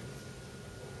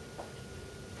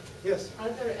 Yes? Are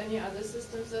there any other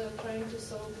systems that are trying to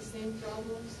solve the same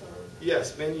problems? Or?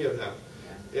 Yes, many of them.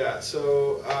 Yeah,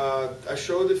 so I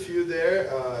showed a few there,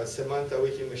 Samantha,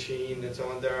 Wiki Machine, and so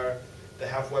on. They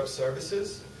have web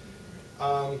services.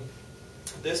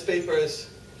 This paper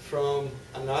is from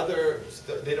another,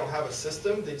 they don't have a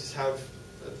system, they just have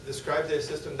described their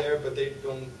system there, but they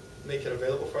don't make it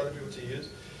available for other people to use.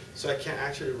 So I can't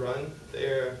actually run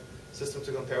their system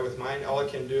to compare with mine. All I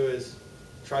can do is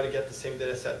try to get the same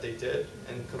data set they did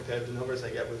and compare the numbers I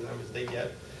get with the numbers they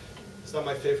get. It's not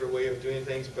my favorite way of doing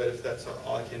things, but if that's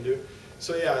all I can do.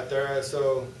 So yeah,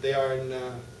 they are in,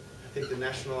 I think, the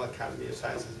National Academy of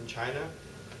Sciences in China.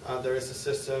 There is a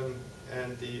system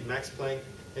and the Max Planck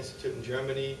Institute in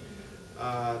Germany.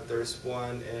 There's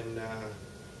one in,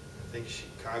 I think,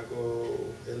 Chicago,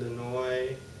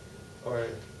 Illinois, or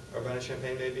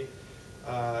Urbana-Champaign maybe.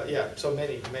 Yeah, so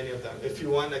many of them. If you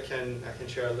want, I can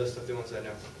share a list of the ones I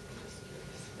know.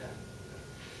 Yeah.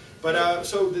 But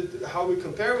so how we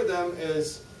compare with them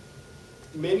is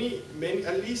many,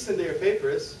 at least in their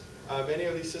papers, many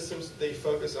of these systems, they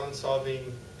focus on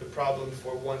solving the problem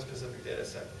for one specific data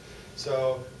set.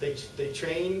 So they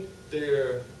train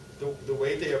the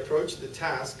way they approach the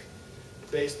task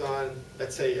based on,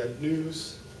 let's say, a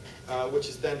news, which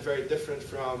is then very different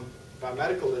from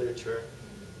biomedical literature,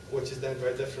 which is then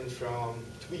very different from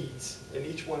tweets. And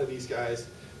each one of these guys,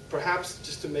 perhaps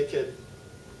just to make it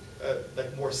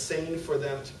like more sane for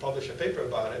them to publish a paper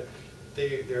about it,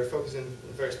 they're focusing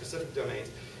on very specific domains.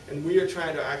 And we are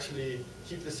trying to actually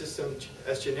keep the system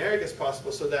as generic as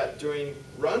possible so that during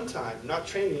runtime, not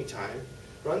training time,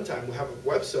 runtime, we have a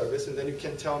web service, and then you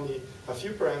can tell me a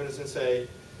few parameters and say,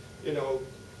 you know,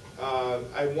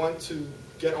 I want to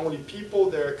get only people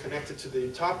that are connected to the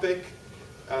topic,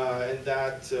 and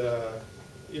that,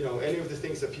 you know, any of the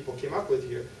things that people came up with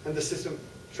here, and the system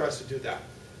tries to do that,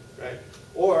 right?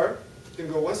 Or you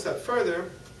can go one step further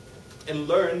and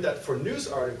learn that for news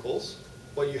articles,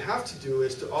 what you have to do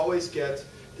is to always get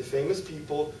the famous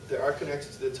people that are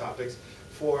connected to the topics.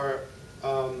 For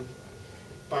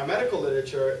biomedical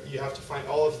literature, you have to find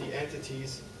all of the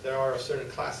entities that are of certain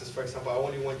classes. For example, I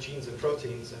only want genes and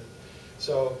proteins. And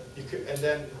so you could, and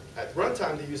then at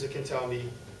runtime, the user can tell me,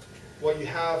 what you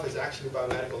have is actually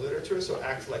biomedical literature, so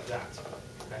act like that.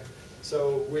 Okay?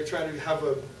 So we're trying to have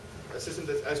a system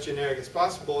that's as generic as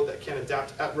possible that can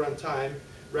adapt at runtime,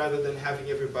 rather than having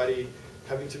everybody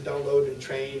having to download and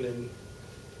train and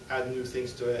add new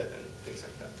things to it and things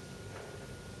like that.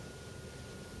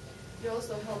 You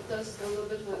also helped us a little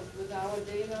bit with our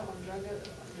data on drug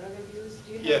abuse.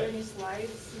 Do you have Yeah. any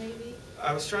slides, maybe?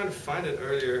 I was trying to find it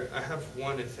earlier. I have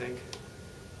one, I think.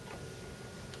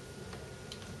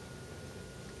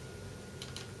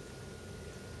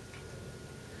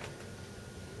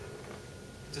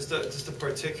 Just a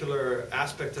particular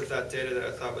aspect of that data that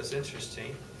I thought was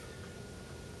interesting.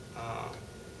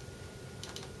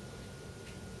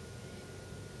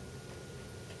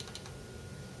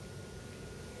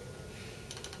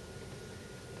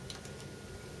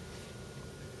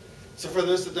 So for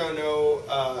those that don't know,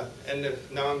 and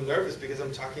now I'm nervous because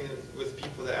I'm talking with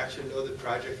people that actually know the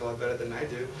project a lot better than I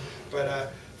do,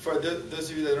 but for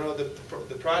those of you that don't know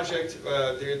the project,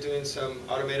 they're doing some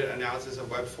automated analysis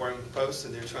of web forum posts,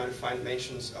 and they're trying to find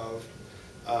mentions of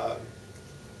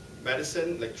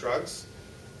medicine, like drugs.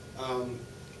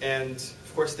 And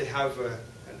of course they have a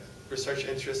research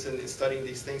interest in studying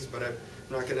these things, but I'm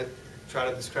not going to try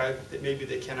to describe it. Maybe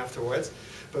they can afterwards.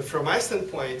 But from my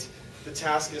standpoint, the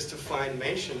task is to find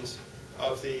mentions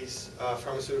of these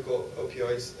pharmaceutical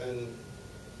opioids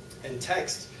in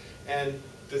text. And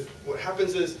what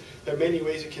happens is there are many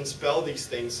ways you can spell these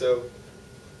things. So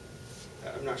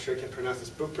I'm not sure I can pronounce this.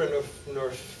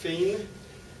 Buprenorphine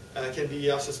can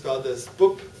be also spelled as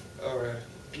boop or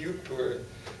bup,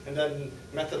 and then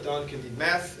methadone can be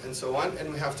meth, and so on.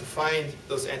 And we have to find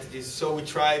those entities. So we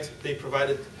tried. They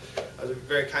provided,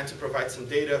 very kind to provide some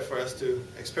data for us to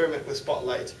experiment with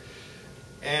Spotlight.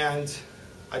 And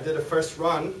I did a first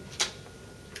run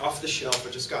off the shelf.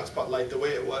 I just got Spotlight the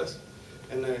way it was,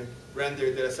 and I ran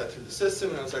their data set through the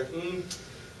system, and I was like,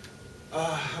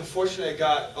 unfortunately I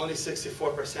got only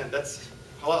 64%. That's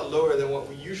a lot lower than what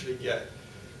we usually get.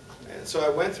 And so I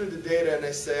went through the data and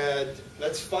I said,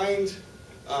 let's find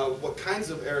what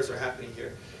kinds of errors are happening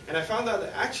here. And I found out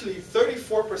that actually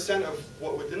 34% of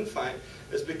what we didn't find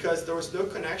is because there was no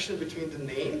connection between the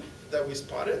name that we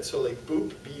spotted, so like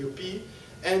BOOP, B-U-P,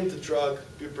 and the drug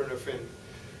buprenorphine.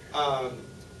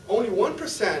 Only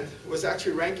 1% was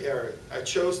actually rank error. I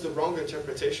chose the wrong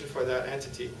interpretation for that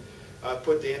entity.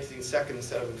 Put the entity in second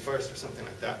instead of in first or something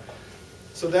like that.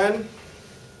 So then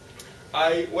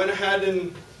I went ahead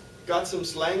and got some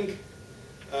slang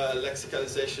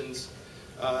lexicalizations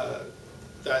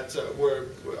that were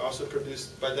also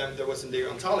produced by them that was in their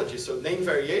ontology. So name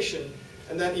variation,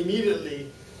 and then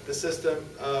immediately the system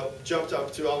jumped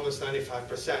up to almost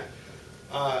 95%.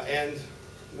 And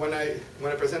when I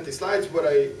present these slides, what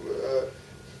I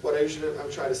usually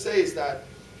I'm trying to say is that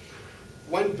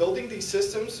when building these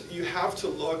systems, you have to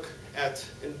look at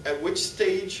which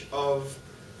stage of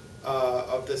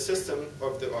the system,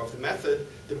 of the method,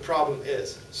 the problem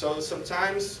is. So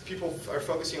sometimes people are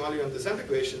focusing only on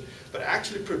disambiguation, but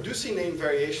actually producing name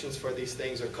variations for these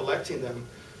things or collecting them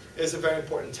is a very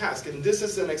important task. And this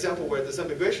is an example where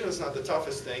disambiguation is not the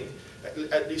toughest thing,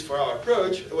 at least for our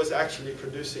approach. It was actually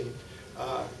producing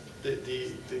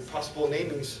the possible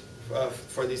namings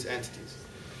for these entities.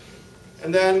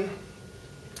 And then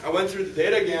I went through the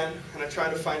data again, and I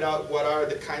tried to find out what are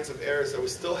the kinds of errors that we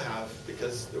still have,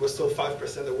 because there was still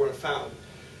 5% that weren't found.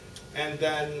 And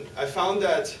then I found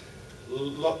that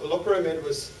loperamide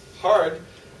was hard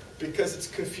because it's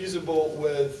confusable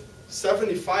with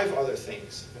 75 other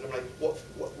things. And I'm like,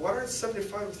 what are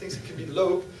 75 things that could be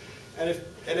lope? And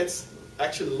it's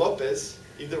actually Lopez,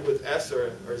 either with S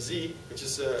or Z, which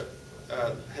is a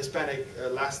Hispanic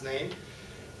last name.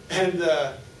 And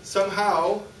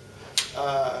somehow,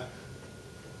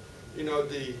 you know,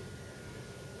 the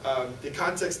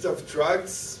context of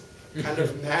drugs kind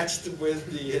of matched with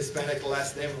the Hispanic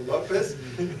last name of Lopez.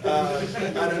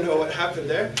 I don't know what happened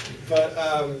there,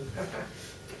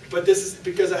 but this is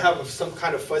because I have some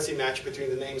kind of fuzzy match between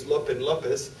the names Lope and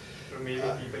Lopez. Or maybe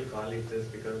people call it just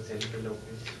because of Jennifer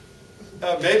Lopez.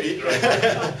 Maybe,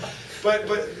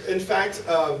 but in fact,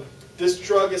 this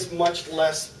drug is much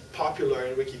less popular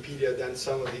in Wikipedia than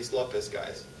some of these Lopez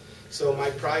guys. So my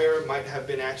prior might have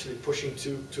been actually pushing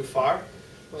too far.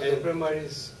 Well, loperamide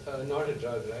is not a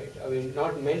drug, right? I mean,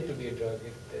 not meant to be a drug.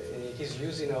 It is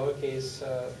used in our case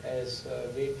as a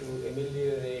way to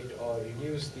ameliorate or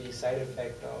reduce the side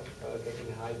effect of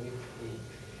getting high with the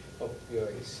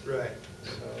opioids. Right.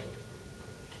 So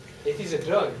it is a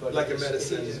drug, but like a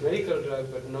medicine. It is a medical drug,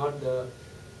 but not the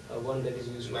one that is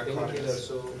used for painkiller.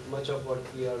 So much of what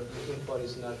we are looking for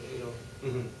is not, you know,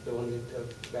 the one with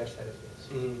bad side effects.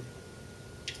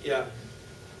 Yeah.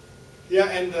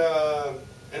 Yeah,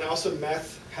 and also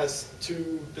meth has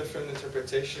two different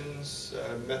interpretations,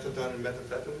 methadone and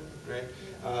methamphetamine, right?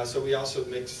 So we also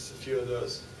mix a few of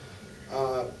those.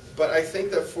 But I think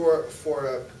that for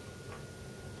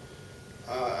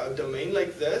a domain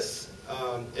like this,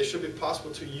 it should be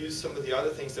possible to use some of the other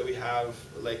things that we have,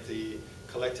 like the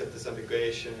collective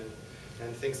disambiguation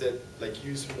and things that like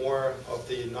use more of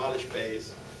the knowledge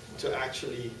base to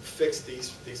actually fix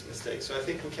these mistakes. So I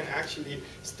think we can actually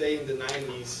stay in the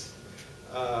 90s,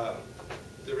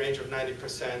 the range of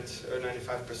 90% or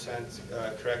 95%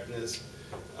 correctness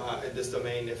in this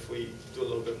domain if we do a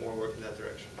little bit more work in that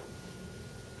direction.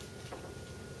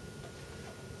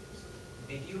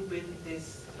 Did you build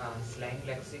this slang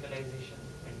lexicalization,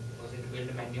 and was it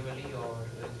built manually or?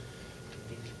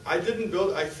 I didn't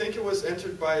build. I think it was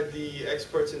entered by the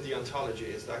experts in the ontology.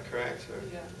 Is that correct? Or?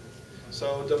 Yeah.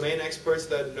 So domain experts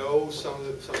that know some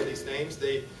of these names,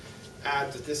 they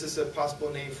add that this is a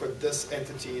possible name for this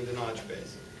entity in the knowledge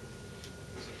base.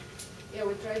 Yeah,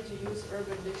 we tried to use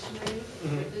Urban Dictionary,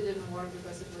 but it didn't work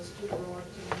because it was too broad,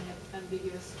 too many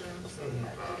ambiguous terms, so we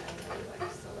had to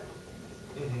like select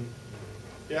things.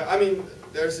 Yeah, I mean,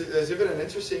 there's even an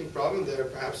interesting problem there,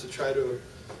 perhaps to try to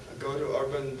go to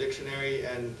Urban Dictionary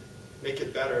and make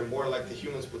it better, more like the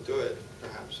humans would do it,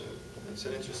 perhaps. It's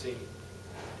an interesting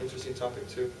topic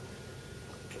too.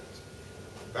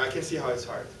 But I can see how it's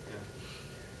hard.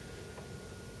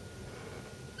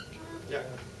 Yeah.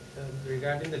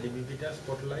 Regarding the DBpedia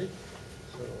Spotlight,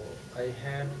 so I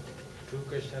had two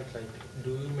questions, like,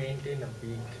 do you maintain a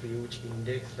big, huge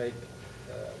index, like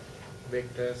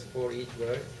vectors for each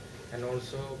word, and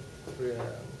also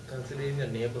considering the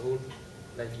neighborhood,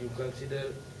 like you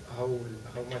consider how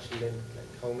much length,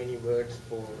 like how many words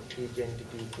for each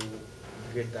entity to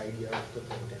get the idea of the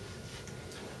content?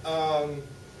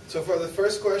 So for the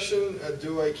first question,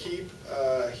 do I keep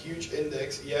a huge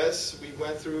index? Yes, we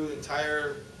went through the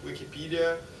entire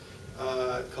Wikipedia,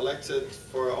 collected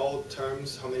for all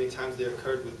terms how many times they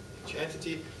occurred with each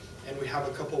entity, and we have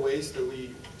a couple ways that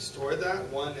we store that.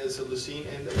 One is a Lucene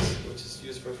index, which is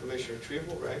used for information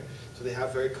retrieval, right? So they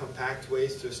have very compact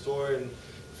ways to store and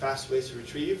fast ways to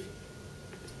retrieve.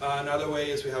 Another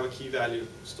way is we have a key value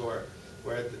store,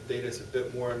 where the data is a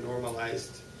bit more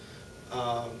normalized.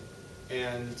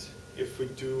 And if we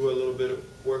do a little bit of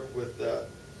work with the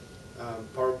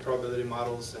probability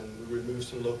models and we remove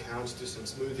some low counts, do some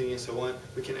smoothing and so on,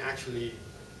 we can actually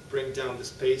bring down the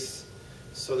space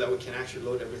so that we can actually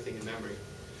load everything in memory.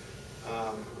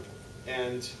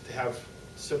 And they have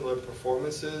similar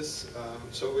performances.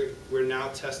 So we're now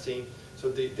testing, so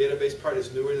the database part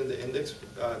is newer than the index,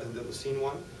 than the Lucene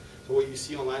one. So what you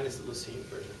see online is the Lucene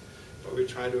version. But we're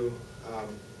trying to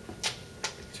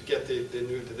get the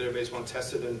database one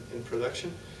tested in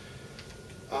production.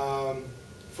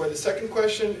 For the second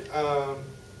question,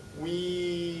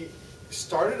 we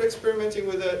started experimenting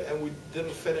with it and we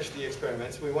didn't finish the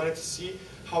experiments. We wanted to see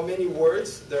how many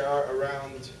words there are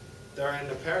in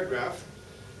a paragraph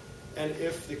and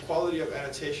if the quality of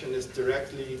annotation is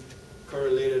directly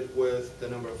correlated with the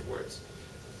number of words.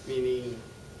 Meaning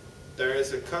there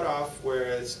is a cutoff where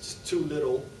it's just too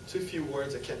little, too few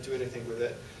words, I can't do anything with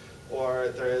it. Or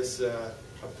there is a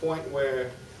point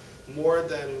where more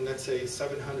than, let's say,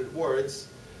 700 words,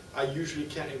 I usually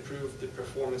can improve the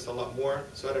performance a lot more,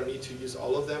 so I don't need to use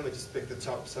all of them, I just pick the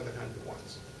top 700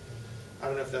 ones. I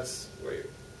don't know if that's where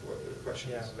the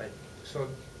question is. Yeah, like, so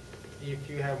if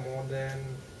you have more than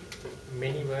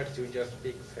many words, you just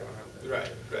pick 700.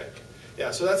 Right, right.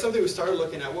 Yeah, so that's something we started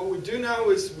looking at. What we do now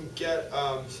is we get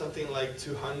something like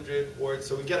 200 words,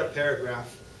 so we get a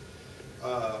paragraph,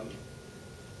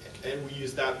 and we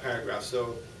use that paragraph.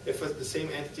 So if the same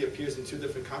entity appears in two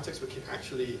different contexts, we can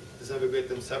actually disaggregate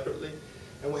them separately.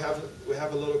 And we have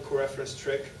a little coreference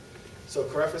trick. So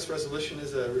coreference resolution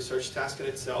is a research task in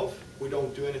itself. We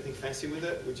don't do anything fancy with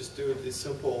it. We just do this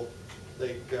simple,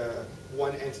 like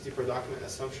one entity per document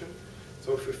assumption.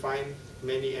 So if we find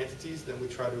many entities, then we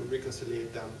try to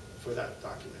reconciliate them for that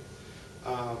document.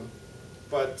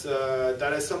 But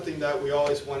that is something that we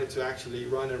always wanted to actually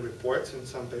run and report in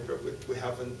some paper. We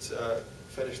haven't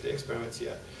finished the experiments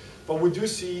yet. But we do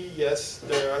see, yes,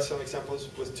 there are some examples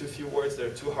with too few words that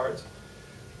are too hard.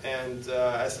 And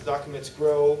as the documents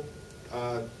grow,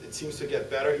 it seems to get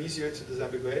better, easier to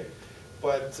disambiguate.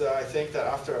 But I think that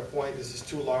after a point, this is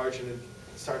too large and it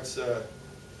starts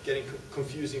getting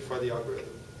confusing for the algorithm.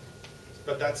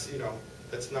 But that's,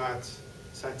 that's not,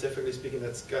 scientifically speaking,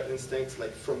 that's gut instinct,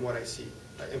 like from what I see,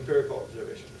 like empirical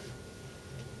observation.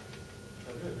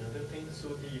 Another thing, so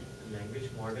the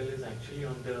language model is actually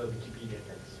on the Wikipedia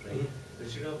text, right? Mm-hmm.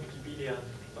 Instead of Wikipedia,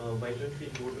 why don't we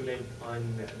go to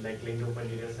linked open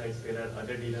data sets? There are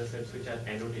other data sets which are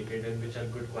annotated and which are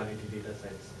good quality data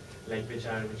sets, which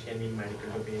can be medical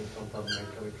domains from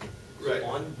PubMed committee. Right.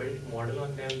 So build model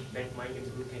on them that might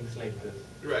improve things like this.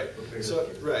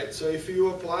 Right. So if you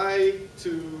apply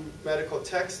to medical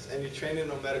text and you train it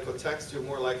on medical text, you're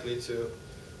more likely to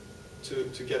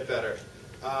get better.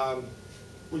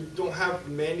 We don't have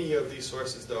many of these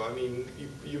sources, though. I mean,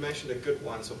 you mentioned a good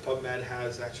one. So PubMed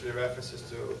has actually references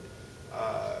to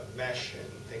mesh and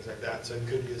things like that, so you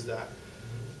could use that.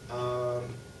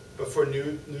 But for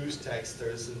news text,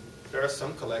 there are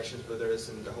some collections, but there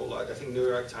isn't a whole lot. I think New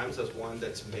York Times has one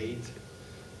that's made,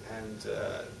 and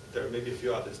there are maybe a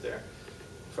few others there.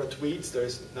 For tweets,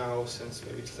 there's now, since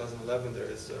maybe 2011,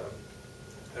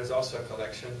 there's also a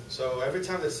collection. So every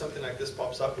time that something like this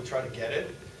pops up, we try to get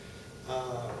it.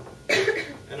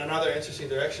 And another interesting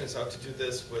direction is how to do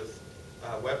this with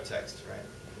web text, right?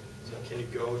 So can you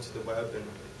go to the web and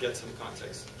get some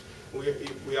context?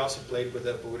 We also played with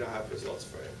it, but we don't have results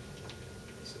for it.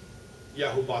 So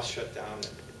Yahoo Boss shut down.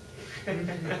 And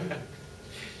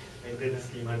then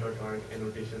schema.org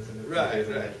annotations in the Right.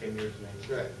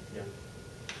 Yeah.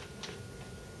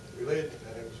 Related to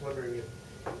that, I was wondering if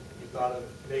you thought of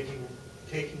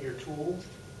taking your tool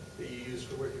that you use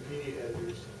for Wikipedia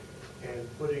editors and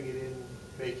putting it in,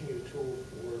 making it a tool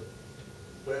for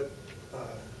web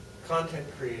content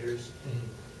creators,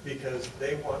 because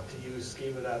they want to use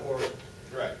schema.org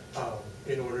Right.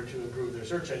 In order to improve their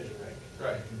search engine rank.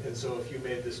 Right. And so if you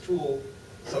made this tool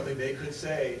something they could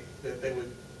say that they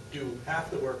would do half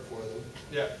the work for them,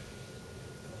 Yeah.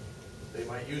 they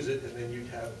might use it, and then you'd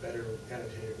have better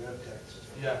annotated web text.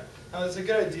 Yeah, that's a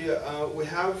good idea. We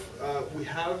have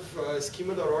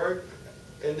schema.org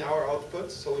in our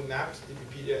outputs, so we mapped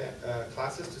DBpedia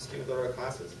classes to schema.org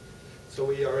classes. So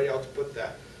we already output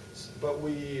that.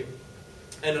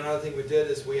 And another thing we did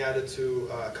is we added to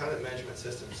content management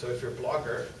system. So if you're a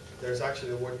blogger, there's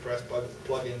actually a WordPress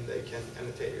plugin that can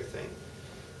annotate your thing.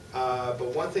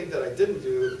 But one thing that I didn't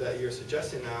do that you're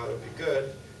suggesting now would be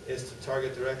good is to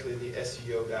target directly the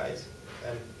SEO guys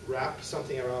and wrap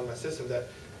something around my system that,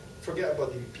 forget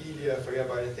about DBpedia, forget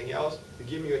about anything else, you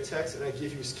give me your text and I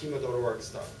give you schema.org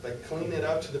stuff. Like clean it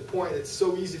up to the point it's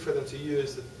so easy for them to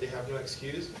use that they have no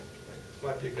excuse.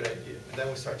 Might be a good idea. And then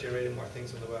we start generating more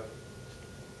things on the web.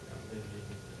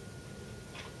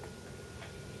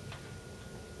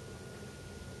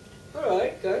 All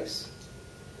right, guys.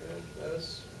 That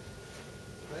was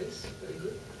nice. Very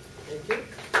good.